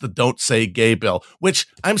pass the Don't Say Gay bill, which,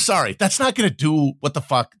 I'm sorry, that's not going to do what the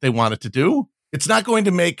fuck they want it to do. It's not going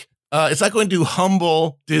to make it's not going to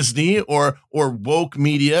humble Disney or woke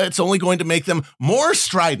media. It's only going to make them more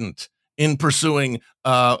strident in pursuing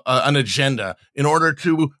an agenda in order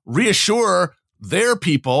to reassure their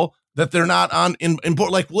people that they're not in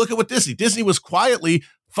board. Like, look at what Disney was quietly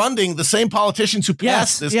funding the same politicians who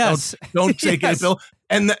passed this Don't Say Gay bill.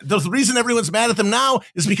 And the reason everyone's mad at them now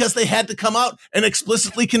is because they had to come out and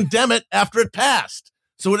explicitly condemn it after it passed.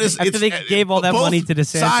 So after they gave all that money to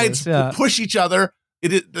DeSantis. Sides push each other.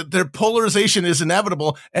 Their polarization is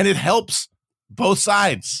inevitable, and it helps both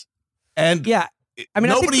sides. And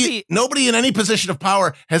nobody in any position of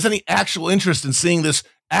power has any actual interest in seeing this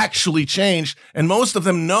actually change, and most of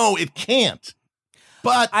them know it can't.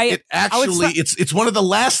 But it's one of the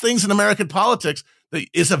last things in American politics that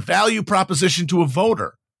is a value proposition to a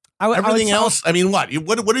voter. Everything else, I mean,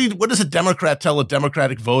 what does a Democrat tell a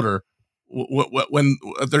Democratic voter when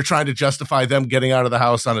they're trying to justify them getting out of the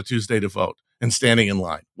house on a Tuesday to vote and standing in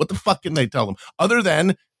line? What the fuck can they tell them other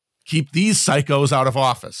than keep these psychos out of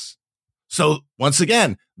office? So once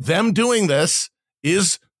again, them doing this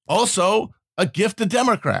is also a gift to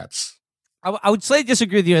Democrats. I would slightly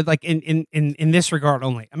disagree with you, like in this regard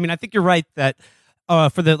only. I mean, I think you're right that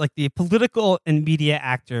for the political and media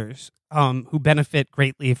actors who benefit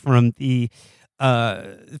greatly from the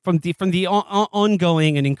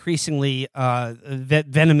ongoing and increasingly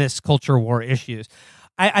venomous culture war issues,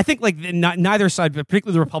 I think neither side, but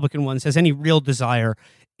particularly the Republican ones, has any real desire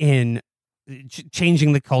in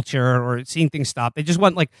changing the culture or seeing things stop. They just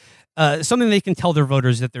want something they can tell their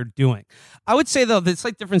voters that they're doing. I would say, though, the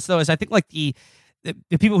slight difference, though, is I think the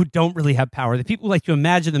people who don't really have power, the people who like to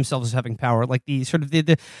imagine themselves as having power, like the sort of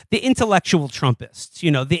the intellectual Trumpists,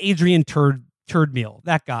 the Adrian Turd Turd Meal,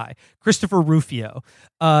 that guy, Christopher Rufio,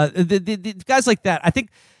 the guys like that. I think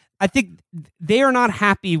they are not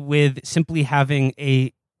happy with simply having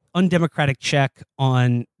a undemocratic check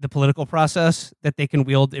on the political process that they can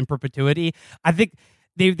wield in perpetuity. I think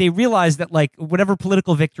they realize that like whatever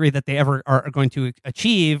political victory that they ever are going to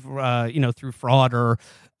achieve, through fraud or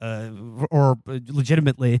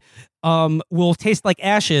legitimately, will taste like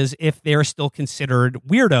ashes if they're still considered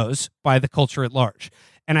weirdos by the culture at large.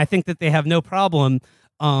 And I think that they have no problem,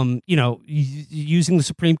 using the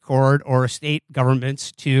Supreme Court or state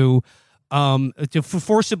governments to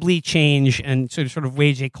forcibly change and sort of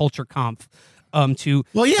wage a culture conf. To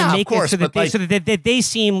make of course, it so that they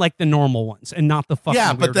seem like the normal ones and not the fucking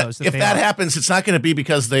weirdos. If that happens, it's not going to be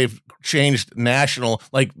because they've changed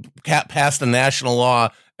passed a national law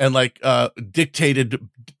and dictated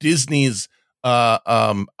Disney's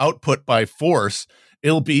output by force.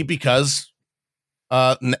 It'll be because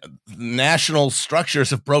national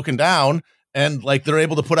structures have broken down and they're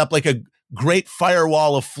able to put up like a great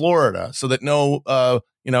firewall of Florida so that no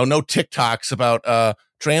TikToks about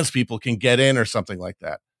trans people can get in or something like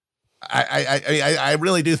that. I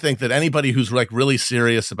really do think that anybody who's really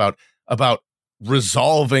serious about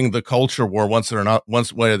resolving the culture war one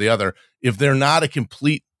way or the other, if they're not a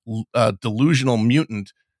complete delusional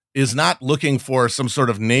mutant, is not looking for some sort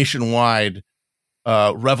of nationwide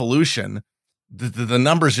revolution. The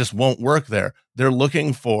numbers just won't work there. They're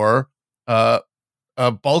looking for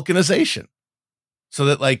balkanization so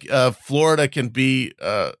that Florida can be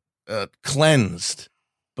cleansed.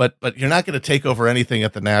 But you're not going to take over anything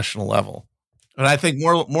at the national level. And I think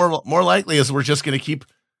more likely is we're just going to keep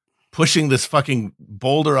pushing this fucking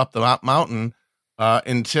boulder up the mountain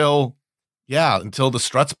until the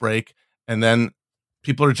struts break, and then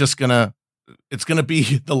people are just it's going to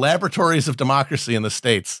be the laboratories of democracy in the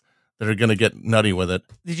states that are going to get nutty with it.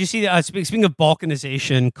 Did you see speaking of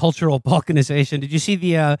balkanization, cultural balkanization? Did you see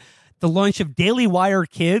the launch of Daily Wire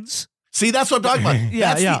Kids? See, that's what I'm talking about.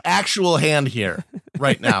 That's the actual hand here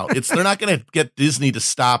right now. They're not going to get Disney to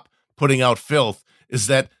stop putting out filth. Is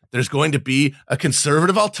that there's going to be a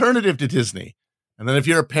conservative alternative to Disney. And then if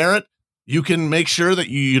you're a parent, you can make sure that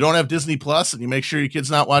you don't have Disney Plus and you make sure your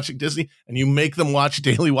kid's not watching Disney and you make them watch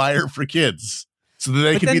Daily Wire for kids so that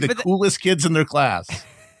they can be the coolest kids in their class.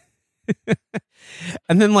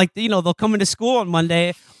 And then they'll come into school on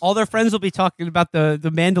Monday. All their friends will be talking about the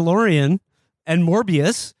Mandalorian and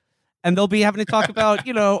Morbius. And they'll be having to talk about,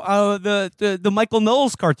 the Michael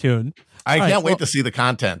Knowles cartoon. I can't wait to see the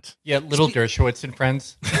content. Yeah, Little Dershowitz and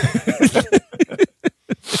Friends.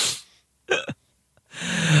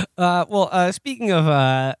 Speaking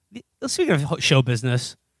of show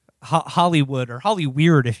business, Hollywood or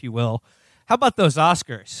Hollyweird, if you will. How about those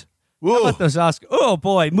Oscars? Oh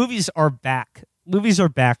boy, movies are back. Movies are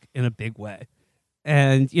back in a big way,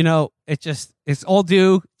 and it's all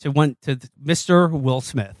due to Mr. Will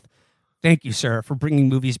Smith. Thank you, sir, for bringing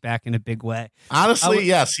movies back in a big way. Honestly,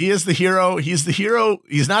 yes, he is the hero. He's the hero.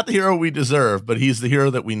 He's not the hero we deserve, but he's the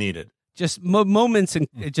hero that we needed. Just moments and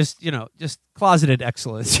just closeted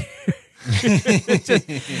excellence.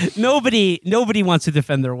 Nobody wants to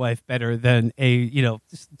defend their wife better than a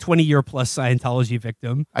 20-year plus Scientology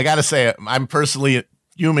victim. I got to say, I'm personally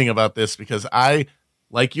fuming about this because I,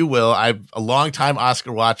 like you, Will, I'm a longtime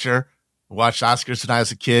Oscar watcher. I watched Oscars when I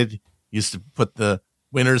was a kid. Used to put the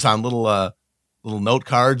winners on little note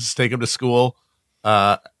cards, take them to school.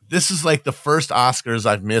 This is like the first Oscars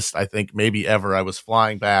I've missed, I think, maybe ever. I was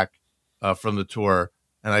flying back from the tour,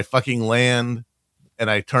 and I fucking land,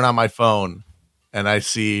 and I turn on my phone, and I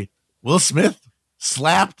see Will Smith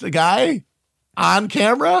slapped a guy on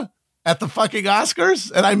camera at the fucking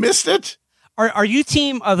Oscars, and I missed it. Are you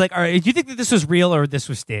team of do you think that this was real or this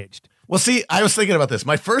was staged? Well, see, I was thinking about this.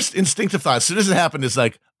 My first instinctive thought, as soon as it happened, is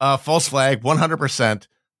false flag, 100%.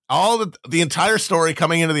 All the entire story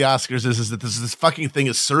coming into the Oscars is that this fucking thing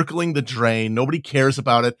is circling the drain. Nobody cares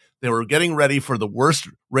about it. They were getting ready for the worst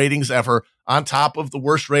ratings ever, on top of the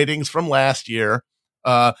worst ratings from last year.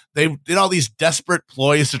 They did all these desperate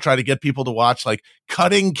ploys to try to get people to watch,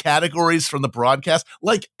 cutting categories from the broadcast,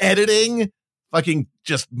 editing, fucking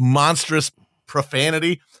just monstrous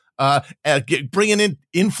profanity. Bringing in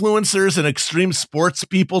influencers and extreme sports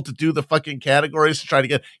people to do the fucking categories to try to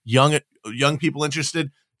get young people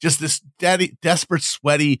interested. Just this desperate,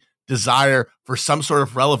 sweaty desire for some sort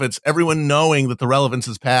of relevance. Everyone knowing that the relevance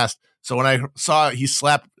is past. So when I saw he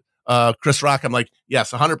slapped Chris Rock, I'm like,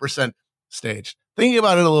 yes, 100% staged. Thinking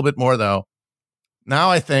about it a little bit more though,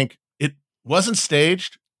 now I think it wasn't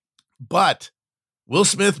staged, but Will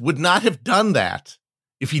Smith would not have done that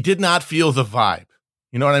if he did not feel the vibe.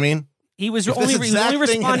 You know what I mean? He was If only, this he was only exact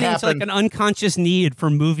thing had responding to like happened- an unconscious need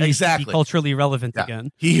for movies to Exactly. be culturally relevant Yeah.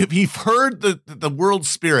 again. He heard the world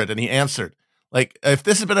spirit and he answered. Like if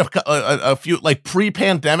this had been a few like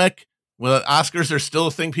pre-pandemic, when Oscars are still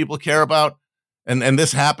a thing people care about, and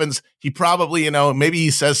this happens, he probably, maybe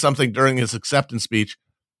he says something during his acceptance speech,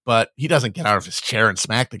 but he doesn't get out of his chair and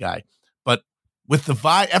smack the guy. But with the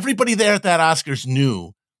vibe, everybody there at that Oscars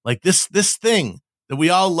knew, like this thing that we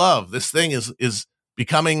all love, this thing is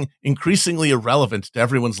becoming increasingly irrelevant to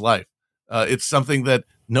everyone's life. It's something that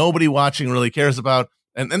nobody watching really cares about.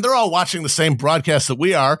 And they're all watching the same broadcast that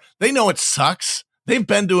we are. They know it sucks. They've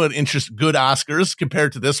been to an good Oscars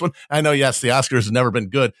compared to this one. I know, yes, the Oscars have never been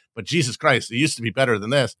good, but Jesus Christ, it used to be better than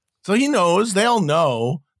this. So he knows, they all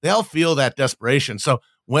know, they all feel that desperation. So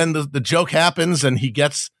when the joke happens and he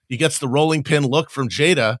gets the rolling pin look from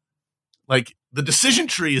Jada, like the decision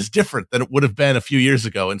tree is different than it would have been a few years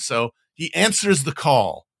ago. And so he answers the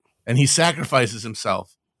call and he sacrifices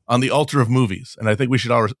himself on the altar of movies. And I think we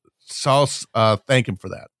should all thank him for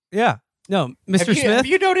that. Yeah. No, Mr. Smith. Have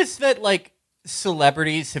you noticed that like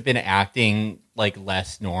celebrities have been acting like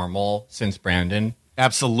less normal since Brandon?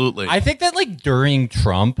 Absolutely. I think that like during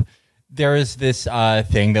Trump, there is this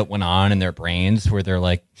thing that went on in their brains where they're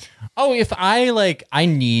like, oh, if I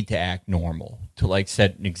need to act normal to like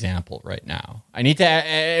set an example right now. I need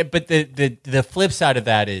to, but the flip side of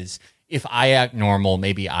that is if I act normal,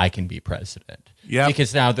 maybe I can be president. Yeah.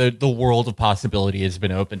 Because now the world of possibility has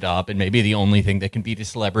been opened up, and maybe the only thing that can beat a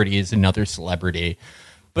celebrity is another celebrity.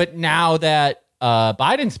 But now that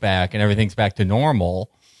Biden's back and everything's back to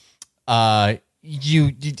normal,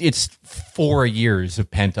 it's 4 years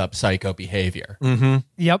of pent up psycho behavior. Mm-hmm.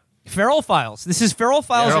 Yep. Feral Files. This is Feral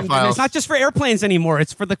Files. Feral And Files. it's not just for airplanes anymore.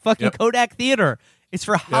 It's for the fucking Yep. Kodak Theater. It's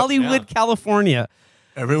for Hollywood, California.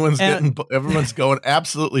 Everyone's going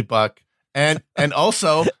absolutely buck. And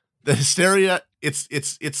also the hysteria,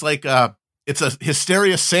 it's like it's a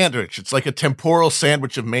hysteria sandwich. It's like a temporal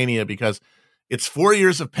sandwich of mania because it's 4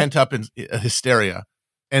 years of pent up hysteria.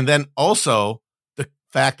 And then also the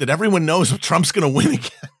fact that everyone knows Trump's going to win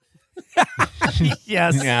again.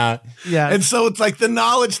 Yes. Yeah. Yeah. And so it's like the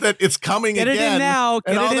knowledge that it's coming Get it again. in now.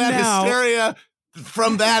 And Get all it in that now. hysteria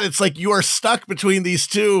from that, it's like you are stuck between these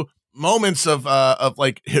two moments of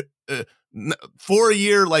like 4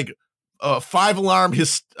 year, like 5-alarm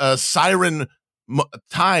siren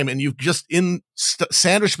time, and you've just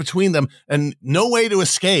sandwiched between them and no way to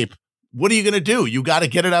escape. What are you going to do? You got to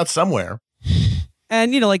get it out somewhere.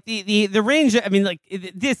 And like the range. I mean, like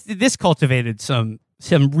this cultivated some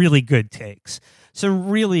really good takes, some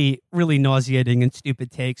really really nauseating and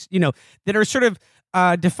stupid takes. That are sort of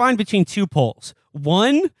defined between two poles.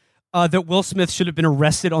 One, that Will Smith should have been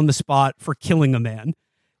arrested on the spot for killing a man,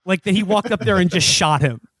 like that he walked up there and just shot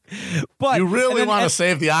him. But You really want to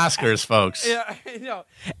save the Oscars, folks. Yeah, I know.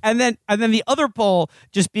 And then the other poll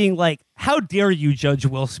just being like, how dare you judge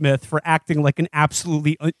Will Smith for acting like an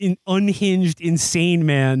absolutely unhinged, insane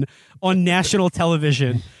man on national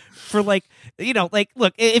television for look,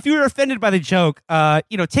 if you were offended by the joke,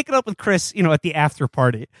 take it up with Chris, at the after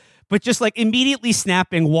party. But just like immediately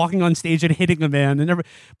snapping, walking on stage and hitting a man, and never.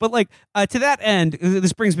 But to that end,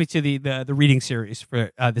 this brings me to the reading series for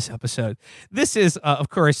this episode. This is, of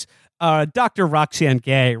course, Dr. Roxanne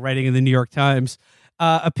Gay writing in the New York Times.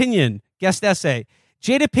 Opinion, guest essay: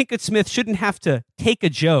 Jada Pinkett Smith shouldn't have to take a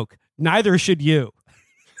joke. Neither should you.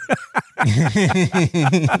 Hell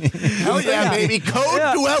yeah, baby! Code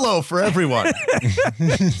Duello for everyone.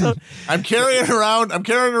 I'm carrying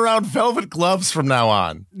around velvet gloves from now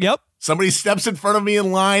on. Yep. Somebody steps in front of me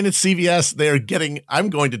in line at CVS. I'm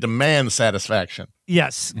going to demand satisfaction.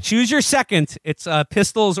 Yes. Choose your second. It's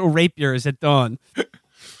pistols or rapiers at dawn.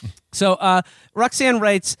 So Roxanne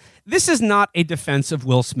writes, this is not a defense of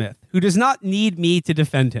Will Smith, who does not need me to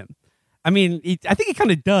defend him. I mean, I think he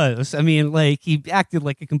kind of does. I mean, like, he acted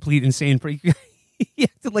like a complete insane. He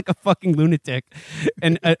acted like a fucking lunatic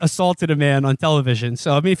and assaulted a man on television.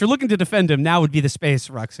 So, I mean, if you're looking to defend him, now would be the space,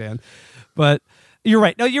 Roxanne. But you're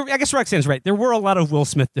right. No, I guess Roxanne's right. There were a lot of Will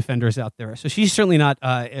Smith defenders out there. So she's certainly not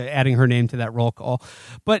adding her name to that roll call.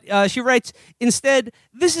 But she writes, instead,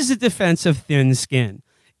 this is a defense of thin skin.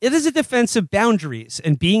 It is a defense of boundaries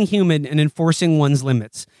and being human and enforcing one's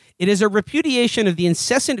limits. It is a repudiation of the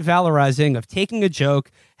incessant valorizing of taking a joke,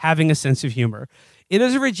 having a sense of humor. It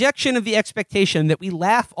is a rejection of the expectation that we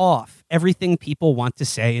laugh off everything people want to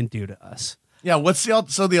say and do to us. Yeah,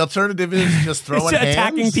 so the alternative is just throwing hands?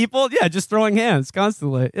 Attacking people? Yeah, just throwing hands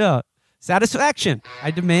constantly. Yeah. Satisfaction. I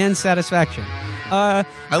demand satisfaction. I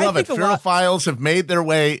love it. Feral Files have made their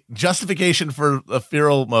way. Justification for a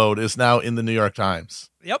feral mode is now in the New York Times.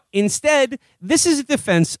 Yep. Instead, this is a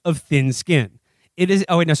defense of thin skin. It is.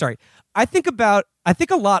 Oh wait, no, sorry. I think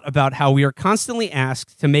a lot about how we are constantly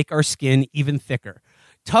asked to make our skin even thicker.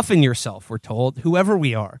 Toughen yourself, we're told, whoever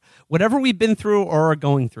we are, whatever we've been through or are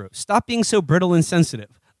going through. Stop being so brittle and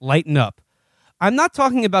sensitive. Lighten up. I'm not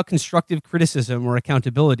talking about constructive criticism or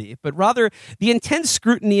accountability, but rather the intense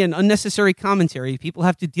scrutiny and unnecessary commentary people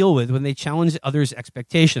have to deal with when they challenge others'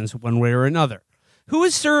 expectations one way or another. Who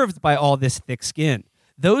is served by all this thick skin?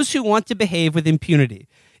 Those who want to behave with impunity.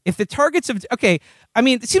 If the targets of... Okay, I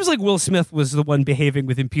mean, it seems like Will Smith was the one behaving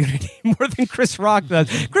with impunity more than Chris Rock does.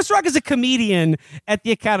 Chris Rock is a comedian at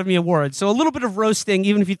the Academy Awards, so a little bit of roasting,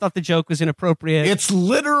 even if you thought the joke was inappropriate. It's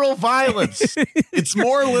literal violence. It's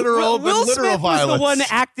more literal than Will literal Smith violence. was the one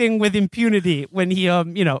acting with impunity when he,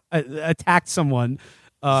 attacked someone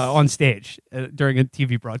on stage during a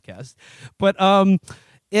TV broadcast. But...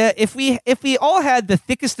 if we all had the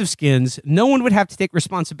thickest of skins, no one would have to take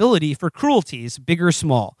responsibility for cruelties, big or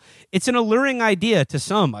small. It's an alluring idea to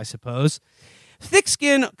some, I suppose. Thick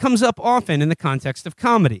skin comes up often in the context of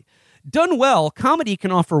comedy. Done well, comedy can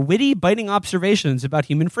offer witty, biting observations about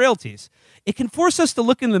human frailties. It can force us to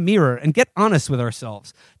look in the mirror and get honest with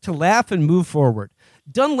ourselves, to laugh and move forward.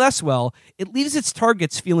 Done less well, it leaves its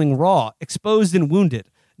targets feeling raw, exposed, and wounded.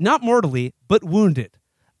 Not mortally, but wounded.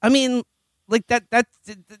 I mean... Like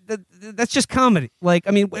that's just comedy. Like,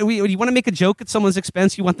 I mean, you want to make a joke at someone's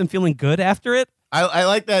expense, you want them feeling good after it. I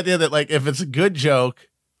like the idea that like if it's a good joke,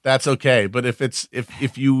 that's okay. But if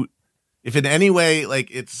in any way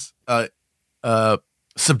like it's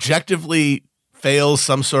subjectively fails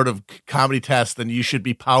some sort of comedy test, then you should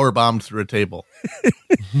be power bombed through a table.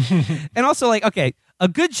 And also, like, okay, a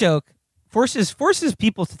good joke forces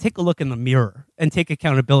people to take a look in the mirror and take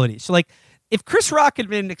accountability. So, like, if Chris Rock had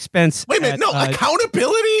been an expense, wait a minute,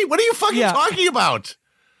 accountability? What are you fucking talking about?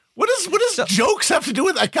 What does jokes have to do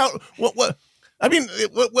with account? What? I mean,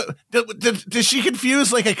 what did she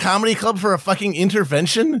confuse like a comedy club for a fucking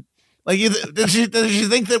intervention? Like, did she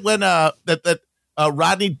think that when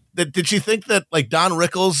Rodney did she think that like Don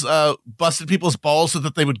Rickles busted people's balls so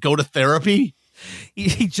that they would go to therapy?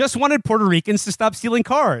 He just wanted Puerto Ricans to stop stealing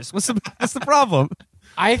cars. What's the problem?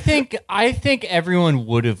 I think everyone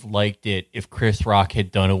would have liked it if Chris Rock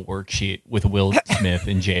had done a worksheet with Will Smith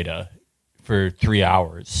and Jada for 3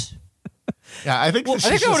 hours. Yeah, I think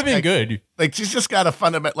that would have been good. Like, she's just got a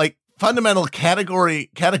fundamental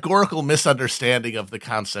categorical misunderstanding of the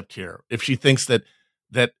concept here. If she thinks that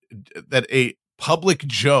a public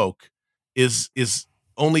joke is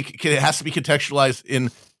only it has to be contextualized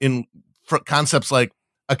in concepts like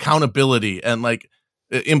accountability and like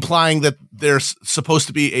implying that there's supposed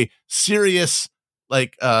to be a serious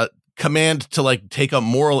like command to like take a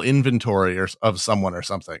moral inventory of someone or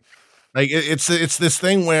something. Like it's this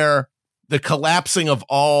thing where the collapsing of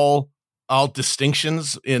all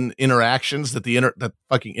distinctions in interactions that that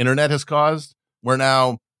fucking internet has caused, where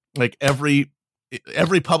now like every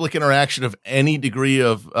public interaction of any degree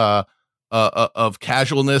of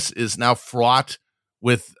casualness is now fraught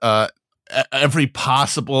with every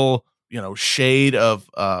possible shade of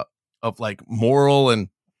like moral and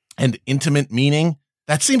intimate meaning.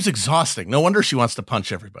 That seems exhausting. No wonder she wants to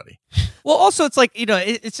punch everybody. Well, also it's like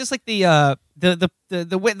it's just like the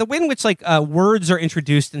way in which like words are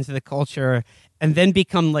introduced into the culture and then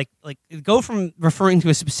become like go from referring to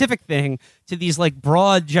a specific thing to these like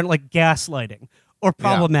broad general like gaslighting or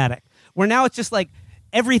problematic. Yeah. Where now it's just like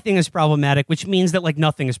everything is problematic, which means that like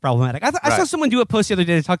nothing is problematic. I saw someone do a post the other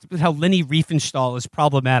day that talked about how Leni Riefenstahl is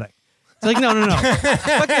problematic. It's like, no.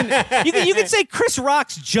 Fucking, you could say Chris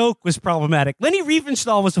Rock's joke was problematic. Leni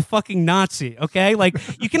Riefenstahl was a fucking Nazi, okay? Like,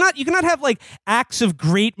 you cannot have, like, acts of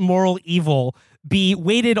great moral evil be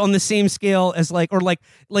weighted on the same scale as, like, or,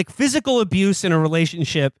 like physical abuse in a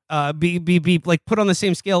relationship be like, put on the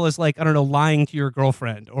same scale as, like, I don't know, lying to your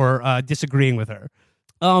girlfriend or disagreeing with her.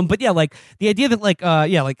 But yeah, like, the idea that, like,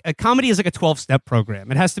 a comedy is like a 12-step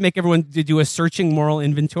program. It has to make everyone do a searching moral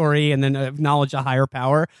inventory and then acknowledge a higher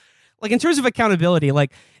power. Like, in terms of accountability,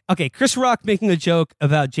 like, okay, Chris Rock making a joke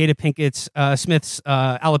about Jada Pinkett Smith's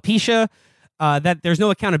alopecia, that there's no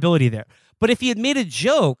accountability there. But if he had made a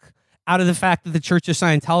joke out of the fact that the Church of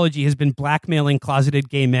Scientology has been blackmailing closeted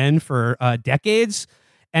gay men for decades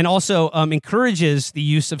and also encourages the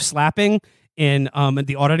use of slapping in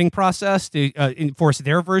the auditing process to enforce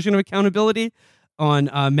their version of accountability on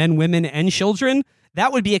men, women, and children,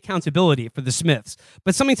 that would be accountability for the Smiths.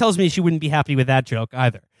 But something tells me she wouldn't be happy with that joke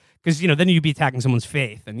either. Because, then you'd be attacking someone's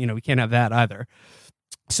faith, and, we can't have that either.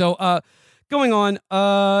 So, going on,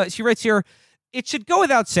 she writes here, it should go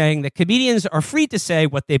without saying that comedians are free to say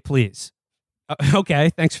what they please.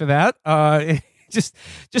 Okay, thanks for that.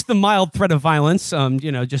 just the mild threat of violence,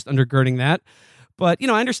 just undergirding that. But,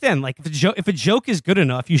 I understand, like, if a joke is good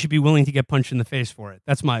enough, you should be willing to get punched in the face for it.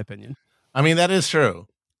 That's my opinion. I mean, that is true.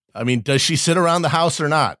 I mean, does she sit around the house or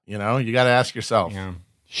not? You got to ask yourself. Yeah.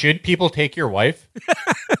 Should people take your wife?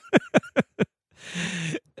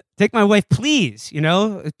 Take my wife, please.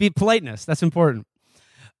 Be politeness. That's important.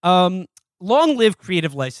 Long live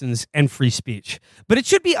creative license and free speech. But it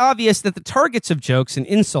should be obvious that the targets of jokes and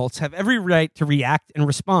insults have every right to react and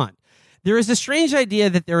respond. There is a strange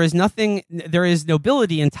idea that there is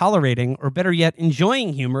nobility in tolerating, or better yet,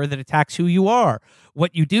 enjoying humor that attacks who you are,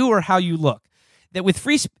 what you do, or how you look. That with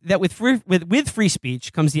free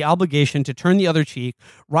speech comes the obligation to turn the other cheek,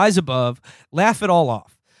 rise above, laugh it all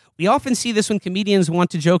off. We often see this when comedians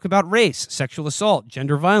want to joke about race, sexual assault,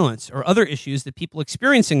 gender violence, or other issues that people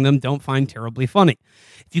experiencing them don't find terribly funny.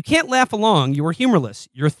 If you can't laugh along, you are humorless,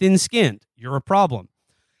 you're thin-skinned, you're a problem.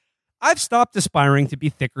 I've stopped aspiring to be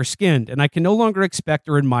thicker skinned, and I can no longer expect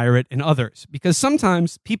or admire it in others, because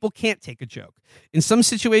sometimes people can't take a joke. In some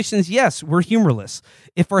situations, yes, we're humorless.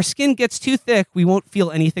 If our skin gets too thick, we won't feel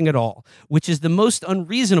anything at all, which is the most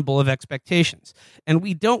unreasonable of expectations. And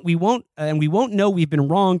we won't know we've been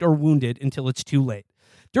wronged or wounded until it's too late.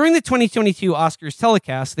 During the 2022 Oscars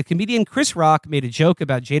telecast, the comedian Chris Rock made a joke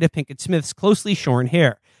about Jada Pinkett Smith's closely shorn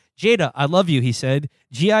hair. "Jada, I love you," he said.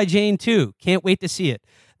 "G.I. Jane too. Can't wait to see it."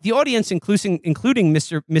 The audience, including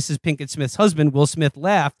Mrs. Pinkett Smith's husband, Will Smith,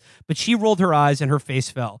 laughed, but she rolled her eyes and her face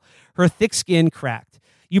fell. Her thick skin cracked.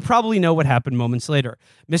 You probably know what happened moments later.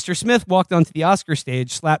 Mr. Smith walked onto the Oscar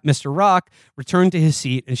stage, slapped Mr. Rock, returned to his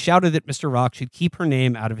seat, and shouted that Mr. Rock should keep her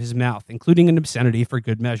name out of his mouth, including an obscenity for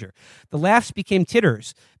good measure. The laughs became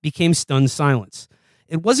titters, became stunned silence.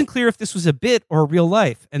 It wasn't clear if this was a bit or real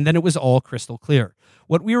life, and then it was all crystal clear.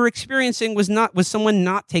 What we were experiencing was someone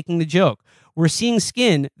not taking the joke. We're seeing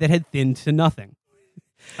skin that had thinned to nothing.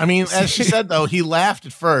 I mean, as she said, though, he laughed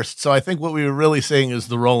at first. So I think what we were really seeing is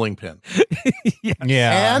the rolling pin.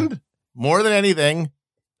 Yeah. And more than anything,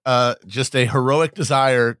 just a heroic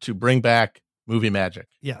desire to bring back movie magic.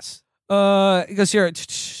 Yes. He goes here, it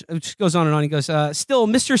just goes on and on. He goes, still,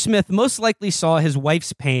 Mr. Smith most likely saw his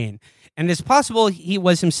wife's pain, and it's possible he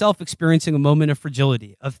was himself experiencing a moment of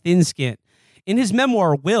fragility, of thin skin. In his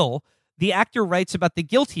memoir, Will, the actor writes about the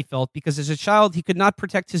guilt he felt because as a child he could not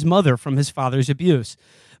protect his mother from his father's abuse.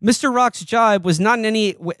 Mr. Rock's jibe was not in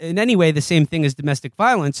any way the same thing as domestic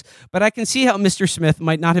violence, but I can see how Mr. Smith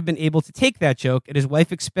might not have been able to take that joke at his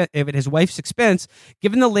wife's expense,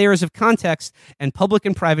 given the layers of context and public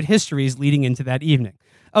and private histories leading into that evening.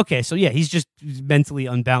 Okay, so yeah, he's just mentally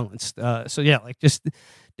unbalanced. Just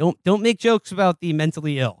don't make jokes about the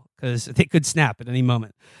mentally ill, because they could snap at any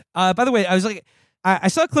moment. By the way, I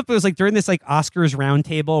saw a clip that was like during this like Oscars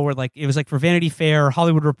roundtable where like it was like for Vanity Fair,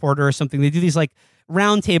 Hollywood Reporter or something. They do these like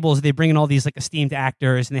round tables. They bring in all these like esteemed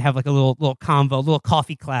actors and they have like a little convo, a little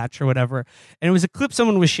coffee clatch or whatever. And it was a clip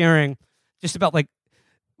someone was sharing just about like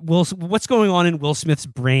what's going on in Will Smith's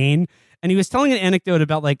brain. And he was telling an anecdote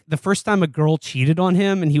about like the first time a girl cheated on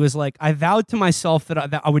him, and he was like, "I vowed to myself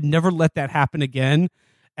that I would never let that happen again,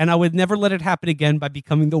 and I would never let it happen again by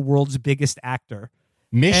becoming the world's biggest actor."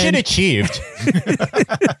 Mission achieved.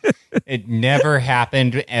 It never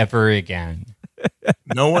happened ever again.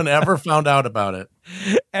 No one ever found out about it.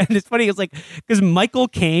 And it's funny, it's like, because Michael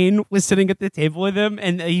Caine was sitting at the table with him,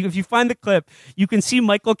 and if you find the clip, you can see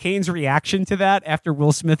Michael Caine's reaction to that after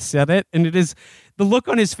Will Smith said it, and it is, the look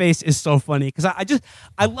on his face is so funny, because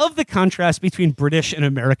I love the contrast between British and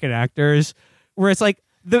American actors, where it's like,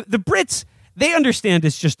 the Brits, they understand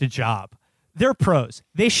it's just a job. They're pros.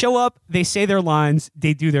 They show up, they say their lines,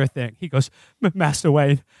 they do their thing. He goes, "Master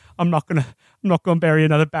Wayne, I'm not gonna bury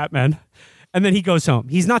another Batman." And then he goes home.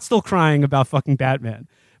 He's not still crying about fucking Batman.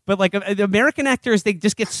 But like the American actors, they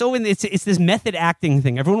just get so in. It's this method acting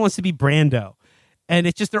thing. Everyone wants to be Brando, and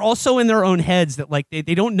it's just they're all so in their own heads that like they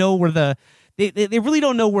don't know where they really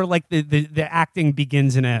don't know where like the acting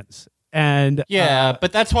begins and ends. And yeah,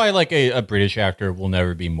 but that's why like a British actor will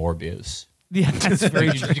never be Morbius. Yeah, that's very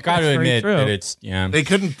true. You got to admit that it's They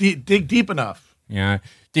couldn't dig deep enough. Yeah.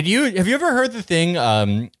 Have you ever heard the thing?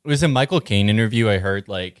 It was a Michael Caine interview I heard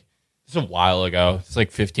like it was a while ago. It's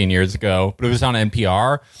like 15 years ago, but it was on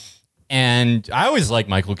NPR. And I always like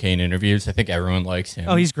Michael Caine interviews. I think everyone likes him.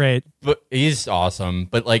 Oh, he's great. But he's awesome.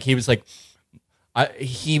 But like he was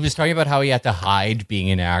talking about how he had to hide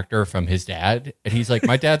being an actor from his dad, and he's like,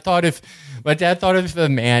 my dad thought if a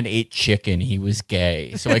man ate chicken, he was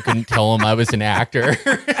gay, so I couldn't tell him I was an actor.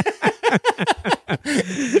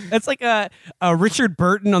 That's like Richard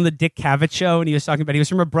Burton on the Dick Cavett show, and he was talking about he was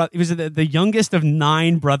from he was the youngest of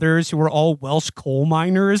 9 brothers who were all Welsh coal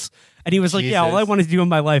miners, and he was like, "Yeah, all I wanted to do in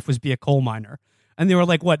my life was be a coal miner." And they were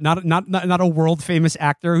like, "What? Not a world famous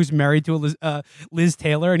actor who's married to Liz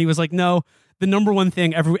Taylor?" And he was like, "No, the number one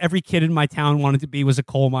thing every kid in my town wanted to be was a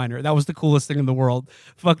coal miner. That was the coolest thing in the world.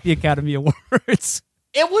 Fuck the Academy Awards."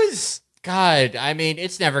 It was, God, I mean,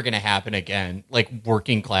 it's never going to happen again. Like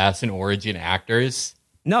working class and origin actors.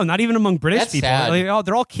 No, not even among British That's people. sad. Like,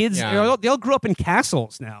 they're all kids. Yeah. They all grew up in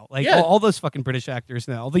castles now. Like Yeah. all those fucking British actors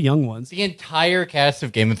now, all the young ones. The entire cast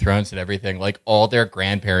of Game of Thrones and everything, like all their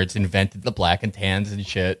grandparents invented the black and tans and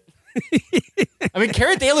shit. I mean,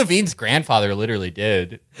 Cara Delevingne's grandfather literally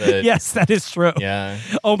did. But Yes, that is true. yeah,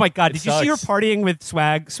 Oh my God! It Did you see her sucks. partying with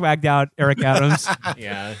swagged out Eric Adams?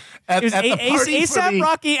 yeah. It was ASAP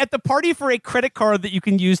Rocky at the party for a credit card that you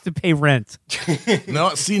can use to pay rent.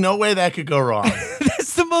 No way that could go wrong.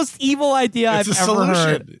 That's the most evil idea It's I've a ever solution.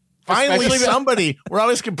 heard. Finally, Especially- somebody. We're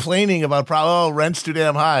always complaining about rent's too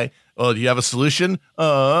damn high. Oh, do you have a solution?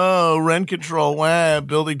 Oh, rent control.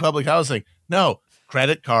 Building public housing. No,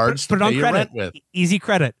 credit cards Put to it on pay your credit. rent with. Easy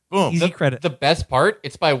credit. Boom. Easy credit. The best part,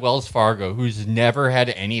 it's by Wells Fargo, who's never had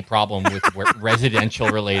any problem with residential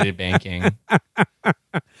related banking.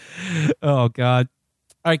 Oh God!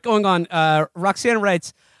 All right, going on. Roxanne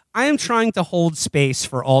writes, "I am trying to hold space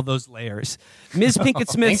for all those layers. Ms. Pinkett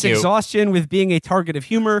Smith's Thank you. exhaustion with being a target of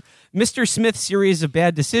humor, Mr. Smith's series of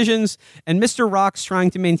bad decisions, and Mr. Rock's trying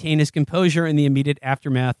to maintain his composure in the immediate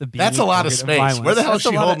aftermath of being That's a lot of target space. violence." Where the hell is That's a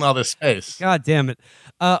she lot of- holding all this space? God damn it!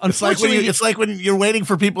 Unfortunately, It's like when you're waiting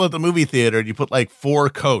for people at the movie theater and you put like 4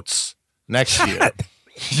 coats next to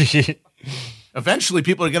you. Eventually,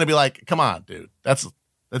 people are going to be like, "Come on, dude, that's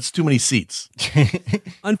too many seats."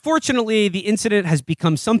 Unfortunately, the incident has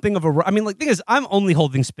become something of a. I mean, like, the thing is, I'm only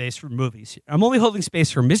holding space for movies. I'm only holding space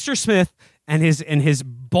for Mr. Smith and his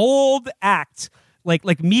bold act, like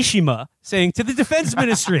Mishima saying to the defense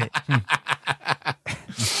ministry.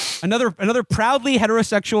 Another proudly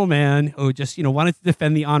heterosexual man who just wanted to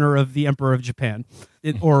defend the honor of the Emperor of Japan,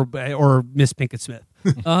 or Miss Pinkett Smith.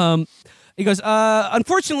 He goes,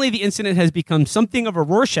 unfortunately, the incident has become something of a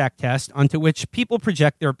Rorschach test onto which people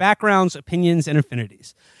project their backgrounds, opinions, and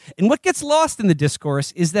affinities. And what gets lost in the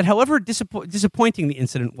discourse is that however disappointing the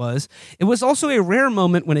incident was, it was also a rare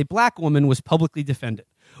moment when a black woman was publicly defended.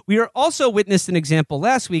 We are also witnessed an example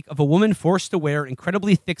last week of a woman forced to wear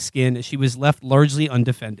incredibly thick skin as she was left largely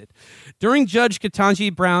undefended. During Judge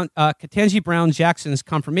Ketanji Brown Jackson's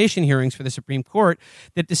confirmation hearings for the Supreme Court,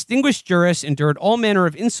 that distinguished jurist endured all manner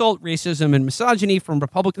of insult, racism, and misogyny from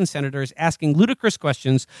Republican senators asking ludicrous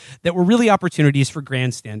questions that were really opportunities for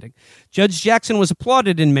grandstanding. Judge Jackson was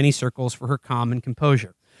applauded in many circles for her calm and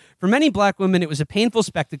composure. For many black women, it was a painful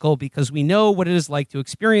spectacle because we know what it is like to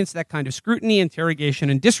experience that kind of scrutiny, interrogation,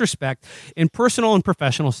 and disrespect in personal and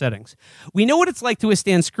professional settings. We know what it's like to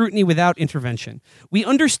withstand scrutiny without intervention. We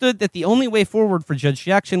understood that the only way forward for Judge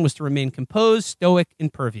Jackson was to remain composed, stoic,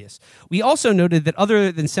 impervious. We also noted that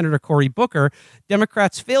other than Senator Cory Booker,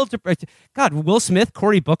 Democrats failed to... God, Will Smith,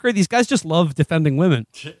 Cory Booker, these guys just love defending women.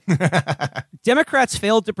 Democrats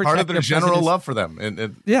failed to protect Part of their general president's- love for them.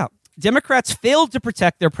 And Yeah. Democrats failed to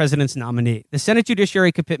protect their president's nominee. The Senate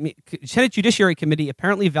Judiciary Committee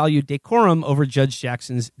apparently valued decorum over Judge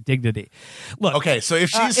Jackson's dignity. Look, okay, so if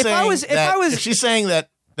she's if I saying was- if she's saying that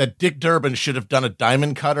Dick Durbin should have done a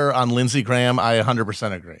diamond cutter on Lindsey Graham, I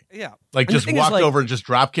 100% agree. yeah, Like And the just thing is, walked like- over and just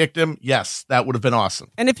drop kicked him. Yes, that would have been awesome.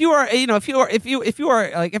 And if you are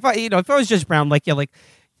like, if I was Judge Brown, like,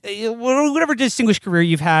 whatever distinguished career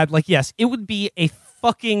you've had, like, yes, it would be a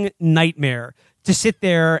fucking nightmare to sit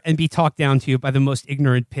there and be talked down to by the most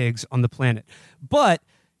ignorant pigs on the planet. But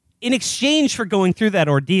in exchange for going through that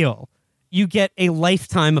ordeal, you get a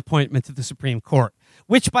lifetime appointment to the Supreme Court,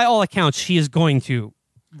 which by all accounts she is going to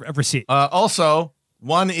receive. Also,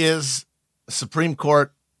 one is a Supreme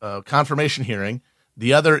Court confirmation hearing.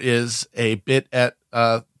 The other is a bit at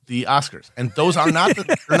the Oscars, and those are not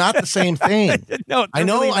they're not the same thing. No, I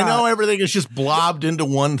know, really I know. not. Everything is just blobbed into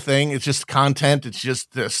one thing. It's just content. It's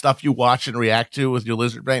just stuff you watch and react to with your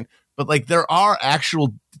lizard brain. But like, there are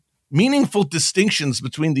actual meaningful distinctions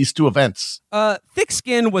between these two events. Thick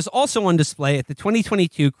skin was also on display at the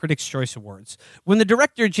 2022 Critics' Choice Awards when the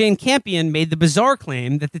director Jane Campion made the bizarre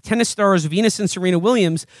claim that the tennis stars Venus and Serena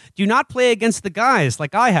Williams do not play against the guys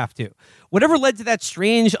like I have to. Whatever led to that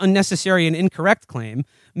strange, unnecessary, and incorrect claim,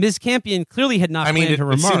 Ms. Campion clearly had not I mean, planned it her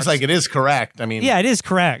remarks. seems like it is correct. I mean, Yeah, it is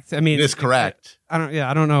correct. I mean, it is correct. I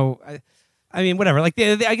don't know. I mean, whatever. Like,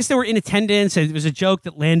 I guess they were in attendance. And it was a joke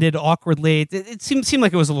that landed awkwardly. It seemed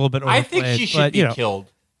like it was a little bit overplayed. I think she should but, be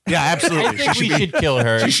killed. Yeah, absolutely. I think we should kill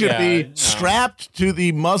her. She should be No. strapped to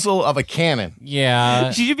the muzzle of a cannon.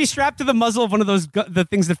 Yeah. She should be strapped to the muzzle of one of those the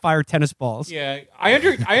things that fire tennis balls. Yeah, I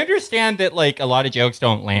understand that like a lot of jokes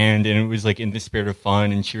don't land, and it was like in the spirit of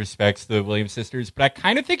fun, and she respects the Williams sisters. But I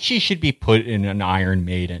kind of think she should be put in an Iron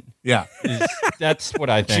Maiden. Yeah. That's what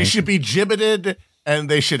I think. She should be gibbeted, and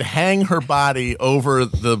they should hang her body over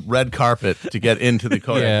the red carpet to get into the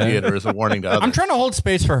Kodak Yeah. Theater as a warning to others. I'm trying to hold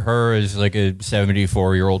space for her as like a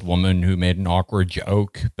 74-year-old woman who made an awkward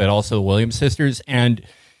joke, but also the Williams sisters, and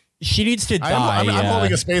she needs to die. I'm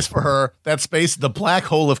holding a space for her. That space, the black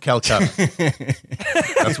hole of Calcutta.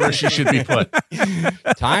 That's where she should be put.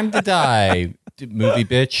 Time to die, movie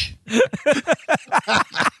bitch.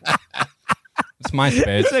 It's my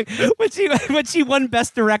space. It's like, when she won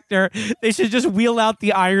Best Director, they should just wheel out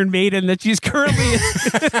the Iron Maiden that she's currently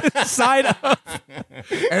inside of.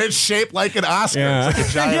 And it's shaped like an Oscar. Yeah. It's like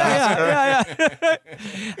a giant Oscar. Yeah.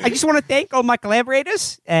 I just want to thank all my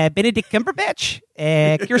collaborators, Benedict Cumberbatch,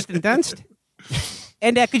 Kirsten Dunst.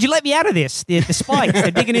 And could you let me out of this? The spikes, they're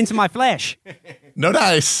digging into my flesh. No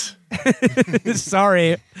dice.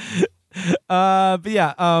 Sorry. But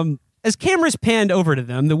yeah, as cameras panned over to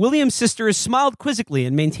them, the Williams sisters smiled quizzically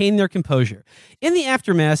and maintained their composure. In the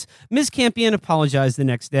aftermath, Ms. Campion apologized the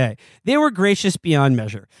next day. They were gracious beyond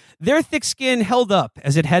measure. Their thick skin held up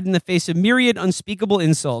as it had in the face of myriad unspeakable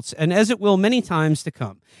insults, and as it will many times to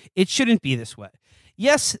come. It shouldn't be this way.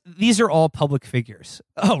 Yes, these are all public figures.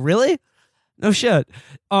 Oh, really? No shit.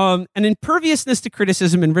 An imperviousness to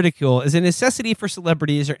criticism and ridicule is a necessity for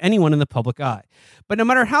celebrities or anyone in the public eye. But no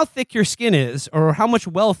matter how thick your skin is or how much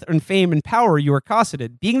wealth and fame and power you are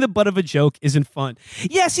cosseted, being the butt of a joke isn't fun.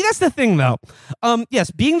 Yeah, see, that's the thing, though.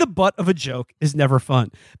 Yes, being the butt of a joke is never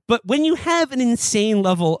fun. But when you have an insane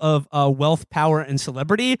level of wealth, power, and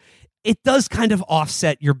celebrity, it does kind of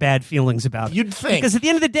offset your bad feelings about it. You'd think. Because at the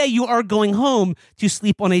end of the day, you are going home to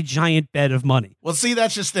sleep on a giant bed of money. Well, see,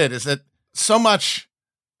 that's just it, is that so much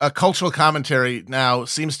cultural commentary now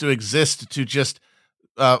seems to exist to just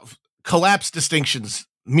collapse distinctions,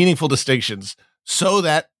 meaningful distinctions, so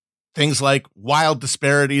that things like wild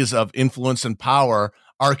disparities of influence and power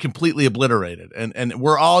are completely obliterated. And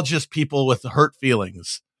we're all just people with hurt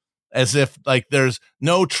feelings, as if like there's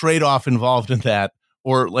no trade-off involved in that,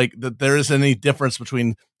 or like that there isn't any difference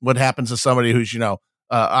between what happens to somebody who's,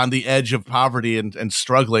 on the edge of poverty and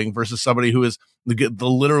struggling versus somebody who is the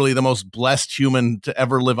literally the most blessed human to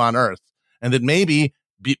ever live on earth. And that maybe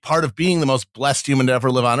part of being the most blessed human to ever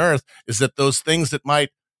live on earth is that those things that might,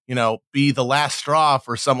 be the last straw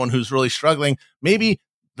for someone who's really struggling, maybe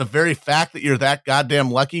the very fact that you're that goddamn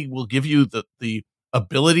lucky will give you the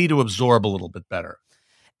ability to absorb a little bit better.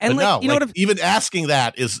 And but like, even asking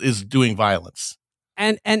that is doing violence.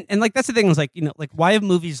 And like that's the thing is like why have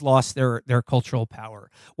movies lost their cultural power?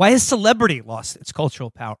 Why has celebrity lost its cultural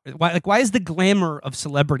power? Why has the glamour of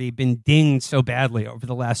celebrity been dinged so badly over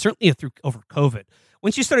the last certainly over COVID?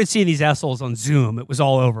 Once you started seeing these assholes on Zoom, it was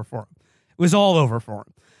all over for them. It was all over for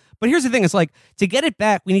them. But here's the thing: it's like to get it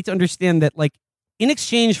back, we need to understand that like in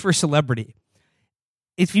exchange for celebrity,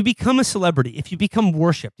 if you become a celebrity, if you become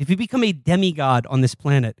worshipped, if you become a demigod on this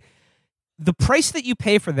planet, the price that you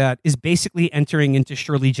pay for that is basically entering into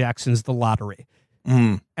Shirley Jackson's The Lottery.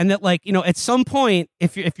 And that at some point,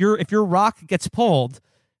 if your rock gets pulled,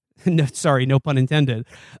 no pun intended.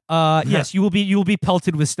 Yes, you will be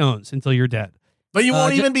pelted with stones until you're dead. But you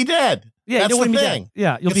won't even be dead. Yeah, that's the thing.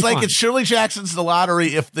 Yeah, you'll be like fine. it's Shirley Jackson's The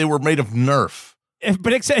Lottery if they were made of Nerf.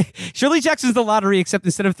 Shirley Jackson's The Lottery, except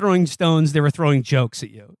instead of throwing stones, they were throwing jokes at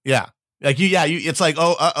you. Yeah. Like it's like,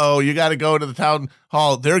 you got to go to the town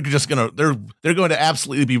hall. They're going to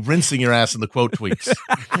absolutely be rinsing your ass in the quote tweets.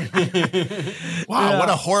 Wow, What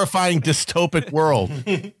a horrifying dystopic world.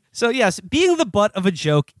 So yes, being the butt of a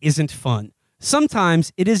joke isn't fun.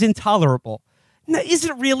 Sometimes it is intolerable. Now, is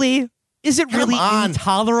it really? Is it really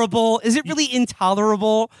intolerable? Is it really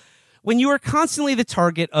intolerable? When you are constantly the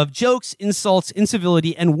target of jokes, insults,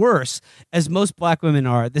 incivility, and worse, as most black women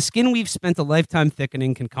are, the skin we've spent a lifetime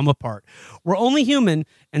thickening can come apart. We're only human,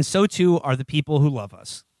 and so too are the people who love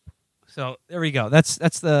us. So there we go. That's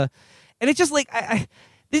the, and it just like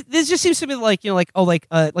this just seems to me like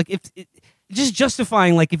if just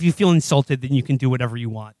justifying like if you feel insulted, then you can do whatever you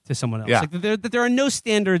want to someone else. Yeah. Like that there are no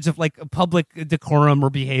standards of like public decorum or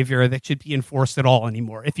behavior that should be enforced at all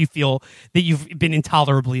anymore. If you feel that you've been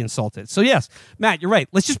intolerably insulted, so yes, Matt, you're right.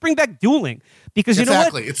 Let's just bring back dueling because you know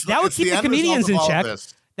what? That would keep the comedians in check.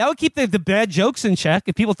 That would keep the bad jokes in check.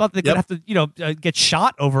 If people thought they could have to get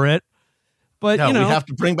shot over it, but we have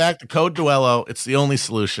to bring back the code duello. It's the only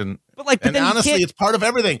solution. But honestly, it's part of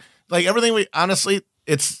everything. Like everything,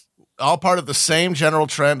 it's all part of the same general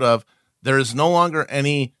trend of there is no longer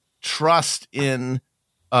any trust in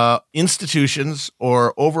institutions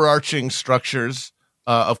or overarching structures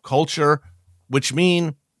of culture, which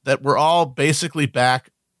mean that we're all basically back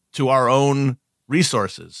to our own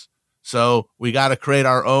resources. So we got to create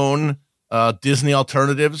our own Disney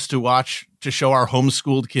alternatives to show our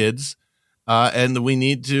homeschooled kids. And we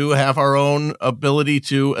need to have our own ability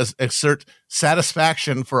to exert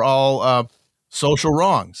satisfaction for all social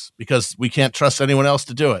wrongs because we can't trust anyone else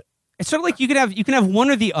to do it. It's sort of like you can have one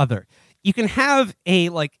or the other. You can have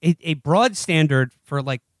a broad standard for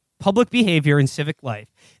like public behavior in civic life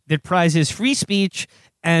that prizes free speech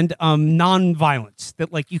and non-violence.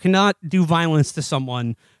 That like you cannot do violence to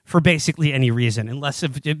someone for basically any reason unless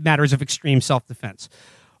it matters of extreme self-defense.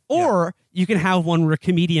 Or you can have one where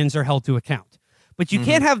comedians are held to account. But you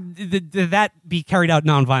can't have that be carried out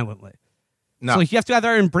non-violently. No. So you have to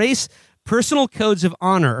either embrace personal codes of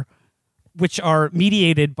honor, which are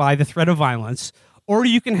mediated by the threat of violence, or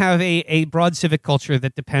you can have a broad civic culture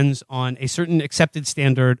that depends on a certain accepted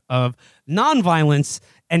standard of non-violence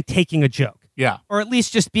and taking a joke. Yeah. Or at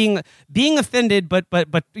least just being offended, but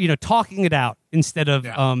talking it out instead of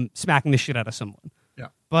smacking the shit out of someone. Yeah.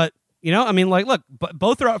 But I mean, like, look,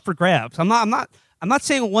 both are up for grabs. I'm not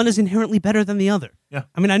saying one is inherently better than the other. Yeah.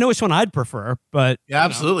 I mean, I know which one I'd prefer, but yeah,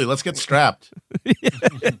 absolutely. Let's get strapped.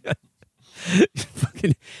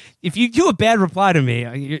 If you do a bad reply to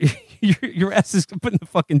me, your ass is putting the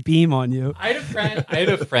fucking beam on you. I had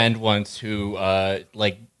a friend once who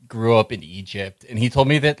grew up in Egypt, and he told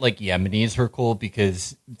me that like Yemenis were cool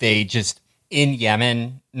because they just in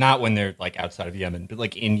Yemen, not when they're like outside of Yemen, but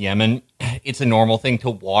like in Yemen, it's a normal thing to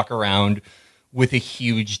walk around with a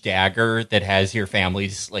huge dagger that has your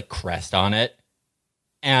family's like crest on it.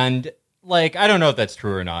 And like, I don't know if that's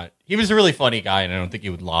true or not. He was a really funny guy, and I don't think he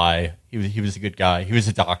would lie. He was a good guy. He was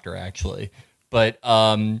a doctor, actually. But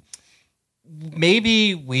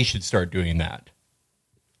maybe we should start doing that.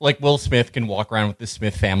 Like Will Smith can walk around with the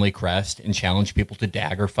Smith family crest and challenge people to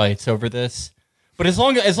dagger fights over this. But as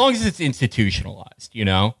long as it's institutionalized, you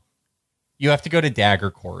have to go to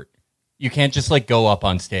dagger court. You can't just like go up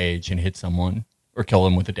on stage and hit someone or kill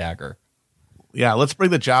them with a dagger. Yeah, let's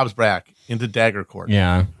bring the jobs back into dagger court.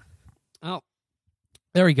 Yeah. Oh,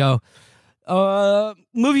 there we go.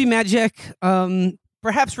 Movie magic,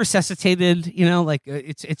 perhaps resuscitated.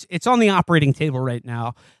 It's on the operating table right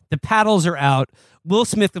now. The paddles are out. Will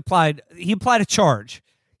Smith applied a charge,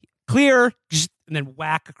 clear, and then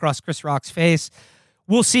whack across Chris Rock's face.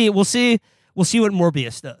 We'll see what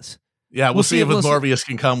Morbius does. Yeah, we'll see if Morbius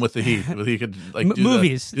can come with the heat. He could like do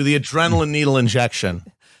the adrenaline needle injection.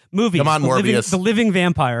 Movies. Come on, Morbius. The living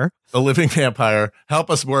vampire. The living vampire.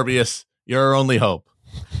 Help us, Morbius. You're our only hope.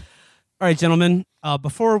 All right, gentlemen.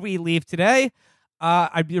 Before we leave today,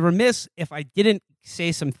 I'd be remiss if I didn't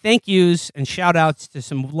say some thank yous and shout outs to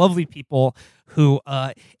some lovely people who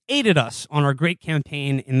aided us on our great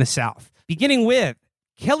campaign in the South. Beginning with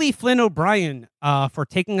Kelly Flynn O'Brien for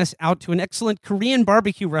taking us out to an excellent Korean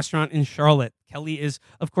barbecue restaurant in Charlotte. Kelly is,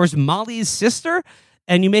 of course, Molly's sister,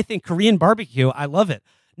 and you may think Korean barbecue. I love it.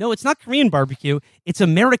 No, it's not Korean barbecue. It's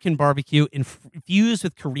American barbecue infused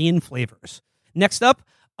with Korean flavors. Next up,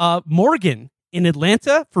 Morgan in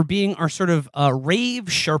Atlanta for being our sort of rave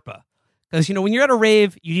Sherpa. Because, when you're at a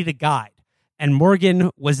rave, you need a guide. And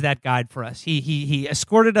Morgan was that guide for us. He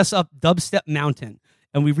escorted us up Dubstep Mountain,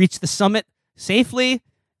 and we reached the summit safely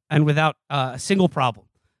and without a single problem.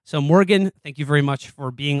 So, Morgan, thank you very much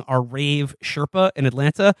for being our rave Sherpa in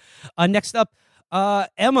Atlanta. Next up,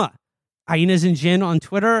 Emma, Hyenas and Gin on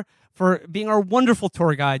Twitter, for being our wonderful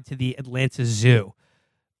tour guide to the Atlanta Zoo.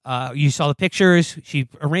 You saw the pictures. She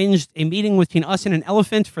arranged a meeting between us and an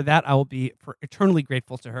elephant. For that, I will be eternally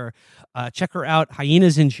grateful to her. Check her out,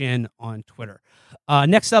 Hyenas and Gin on Twitter.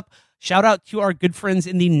 Next up, shout out to our good friends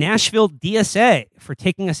in the Nashville DSA for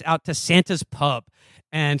taking us out to Santa's Pub.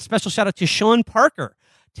 And special shout out to Sean Parker,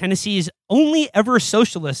 Tennessee's only ever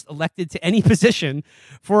socialist elected to any position,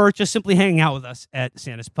 for just simply hanging out with us at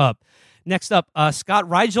Santa's Pub. Next up, Scott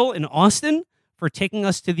Rigel in Austin for taking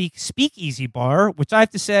us to the Speakeasy Bar, which I have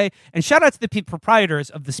to say, and shout out to the proprietors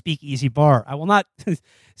of the Speakeasy Bar. I will not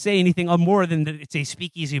say anything more than that it's a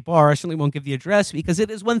Speakeasy Bar. I certainly won't give the address because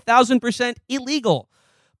it is 1,000% illegal.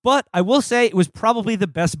 But I will say it was probably the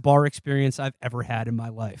best bar experience I've ever had in my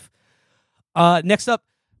life. Next up,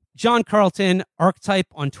 John Carlton, Archetype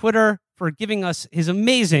on Twitter, for giving us his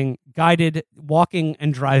amazing guided walking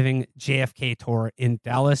and driving JFK tour in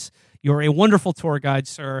Dallas. You're a wonderful tour guide,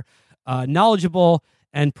 sir. Knowledgeable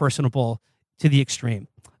and personable to the extreme.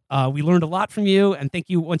 We learned a lot from you, and thank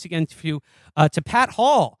you once again to Pat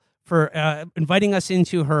Hall for inviting us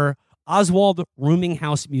into her Oswald Rooming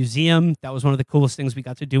House Museum. That was one of the coolest things we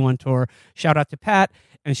got to do on tour. Shout out to Pat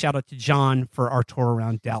and shout out to John for our tour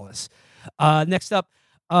around Dallas. Next up,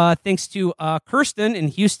 thanks to Kirsten in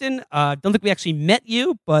Houston. Don't think we actually met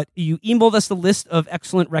you, but you emailed us a list of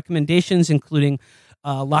excellent recommendations, including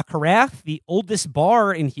La Carafe, the oldest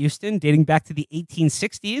bar in Houston, dating back to the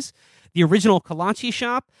 1860s. The original Kalanchi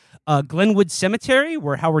shop, Glenwood Cemetery,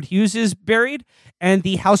 where Howard Hughes is buried, and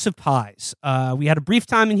the House of Pies. We had a brief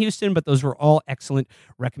time in Houston, but those were all excellent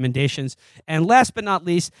recommendations. And last but not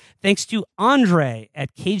least, thanks to Andre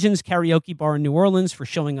at Cajun's Karaoke Bar in New Orleans for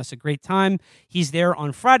showing us a great time. He's there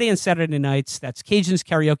on Friday and Saturday nights. That's Cajun's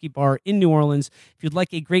Karaoke Bar in New Orleans. If you'd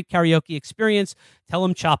like a great karaoke experience, tell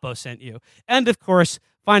him Chapo sent you. And of course,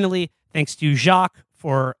 finally, thanks to Jacques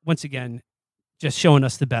for, once again, just showing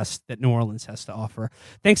us the best that New Orleans has to offer.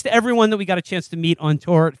 Thanks to everyone that we got a chance to meet on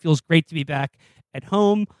tour. It feels great to be back at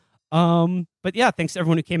home. But yeah, thanks to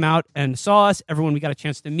everyone who came out and saw us, everyone we got a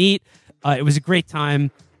chance to meet. It was a great time.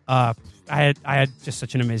 I had just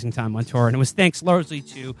such an amazing time on tour, and it was thanks largely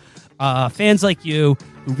to fans like you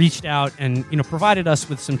who reached out and provided us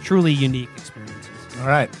with some truly unique experiences. All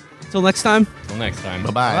right. Until next time. Till next time.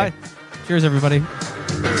 Bye-bye. Bye. Cheers, everybody.